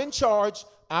 I'm in charge.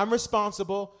 I'm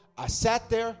responsible. I sat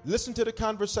there, listened to the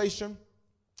conversation,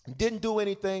 didn't do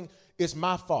anything. It's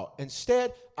my fault.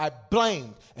 Instead, I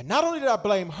blamed. And not only did I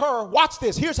blame her, watch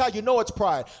this. Here's how you know it's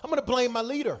pride. I'm going to blame my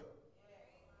leader.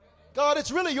 God,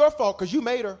 it's really your fault because you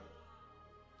made her.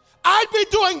 I'd be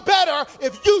doing better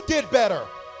if you did better.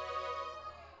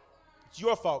 It's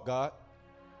your fault, God.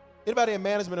 Anybody in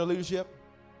management or leadership?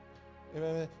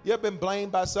 You ever been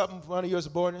blamed by something from one of your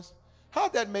subordinates?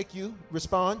 How'd that make you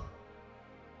respond?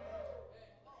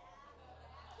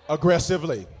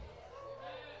 Aggressively.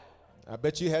 I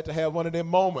bet you had to have one of them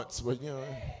moments where,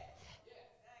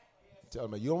 tell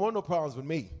me, you don't want no problems with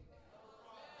me.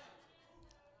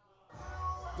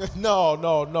 No.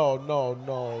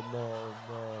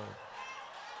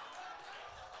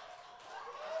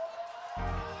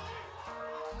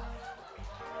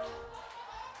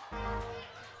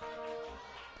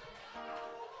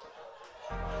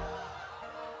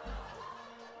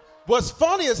 What's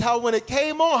funny is how when it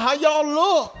came on, how y'all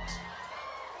looked.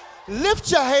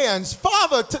 Lift your hands,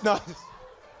 Father. No.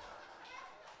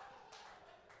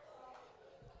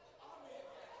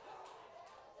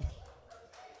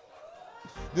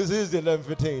 This is the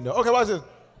 11:15. Okay, watch this.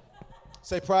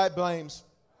 Say, pride blames.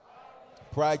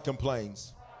 Pride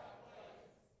complains.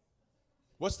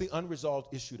 What's the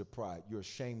unresolved issue to pride? You're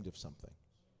ashamed of something.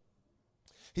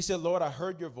 He said, Lord, I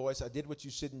heard your voice. I did what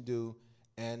you shouldn't do,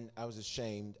 and I was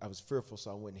ashamed. I was fearful,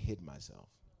 so I went and hid myself.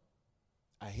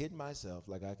 I hid myself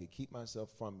like I could keep myself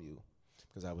from you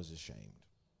because I was ashamed.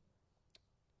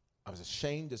 I was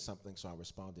ashamed of something, so I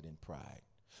responded in pride.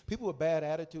 People with bad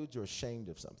attitudes are ashamed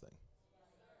of something.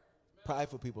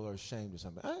 Prideful people are ashamed of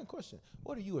something. I have a question.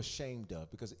 What are you ashamed of?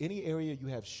 Because any area you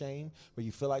have shame, where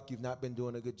you feel like you've not been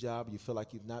doing a good job, you feel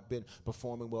like you've not been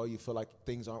performing well, you feel like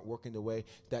things aren't working the way,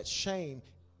 that shame,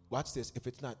 watch this, if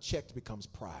it's not checked, becomes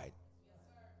pride.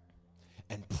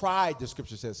 And pride, the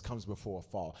scripture says, comes before a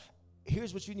fall.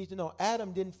 Here's what you need to know.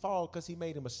 Adam didn't fall because he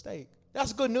made a mistake.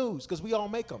 That's good news because we all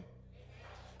make them.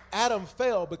 Adam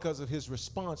fell because of his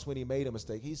response when he made a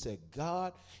mistake. He said,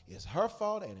 God, it's her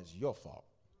fault and it's your fault.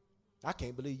 I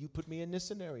can't believe you put me in this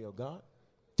scenario, God.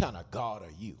 What kind of God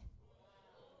are you?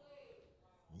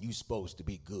 You supposed to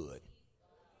be good.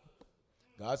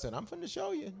 God said, I'm finna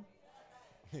show you.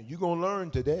 You're going to learn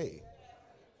today.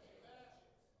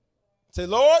 Say,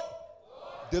 Lord,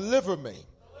 deliver me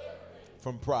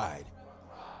from pride,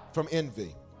 from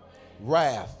envy,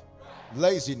 wrath,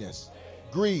 laziness,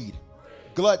 greed,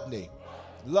 gluttony,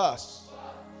 lust.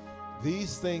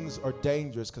 These things are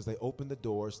dangerous because they open the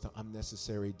doors to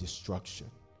unnecessary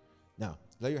destruction. Now,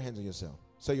 lay your hands on yourself.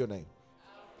 Say your name.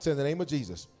 Say, in the name of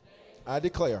Jesus, I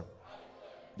declare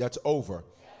that's over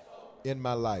in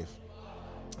my life.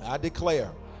 I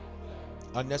declare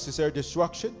unnecessary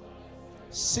destruction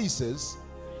ceases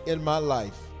in my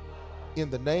life.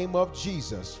 In the name of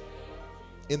Jesus,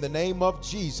 in the name of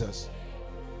Jesus,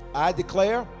 I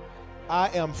declare I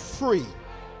am free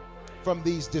from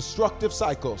these destructive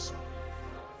cycles.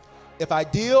 If I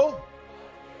deal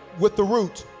with the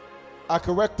root, I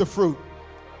correct the fruit.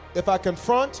 If I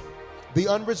confront the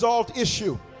unresolved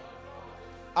issue,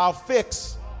 I'll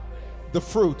fix the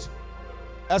fruit.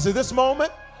 As of this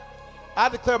moment, I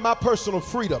declare my personal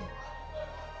freedom.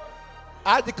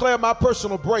 I declare my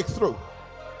personal breakthrough.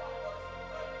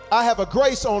 I have a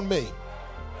grace on me.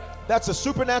 That's a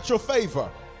supernatural favor.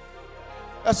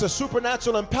 That's a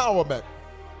supernatural empowerment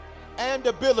and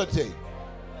ability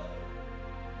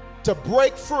to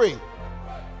break free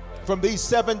from these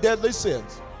 7 deadly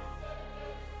sins.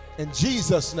 In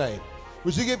Jesus' name.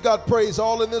 Would you give God praise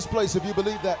all in this place if you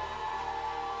believe that?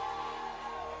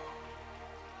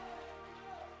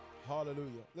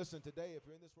 Hallelujah. Listen, today, if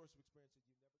you're in this worship experience,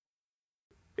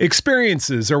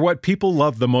 Experiences are what people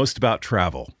love the most about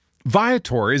travel.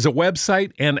 Viator is a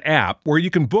website and app where you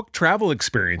can book travel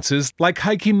experiences like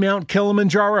hiking Mount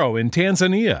Kilimanjaro in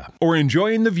Tanzania or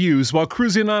enjoying the views while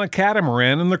cruising on a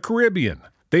catamaran in the Caribbean.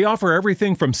 They offer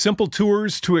everything from simple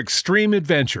tours to extreme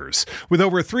adventures. With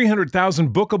over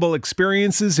 300,000 bookable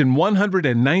experiences in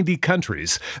 190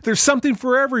 countries, there's something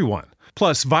for everyone.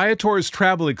 Plus, Viator's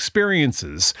travel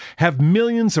experiences have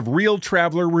millions of real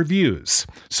traveler reviews,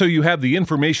 so you have the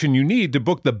information you need to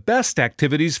book the best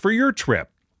activities for your trip.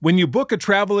 When you book a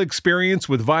travel experience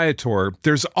with Viator,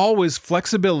 there's always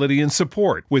flexibility and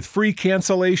support with free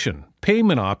cancellation,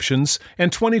 payment options,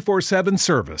 and 24/7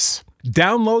 service.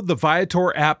 Download the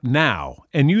Viator app now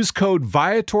and use code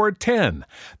Viator10.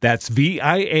 That's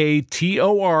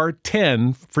Viator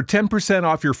 10 for 10%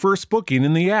 off your first booking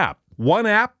in the app. One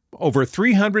app, over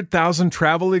 300,000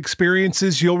 travel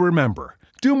experiences you'll remember.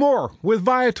 Do more with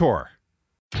Viator.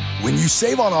 When you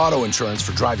save on auto insurance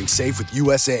for driving safe with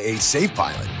USAA Safe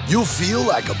Pilot, you'll feel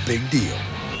like a big deal,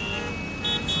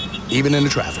 even in a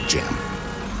traffic jam.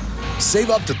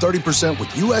 Save up to 30% with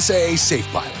USAA Safe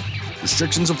Pilot.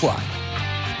 Restrictions apply.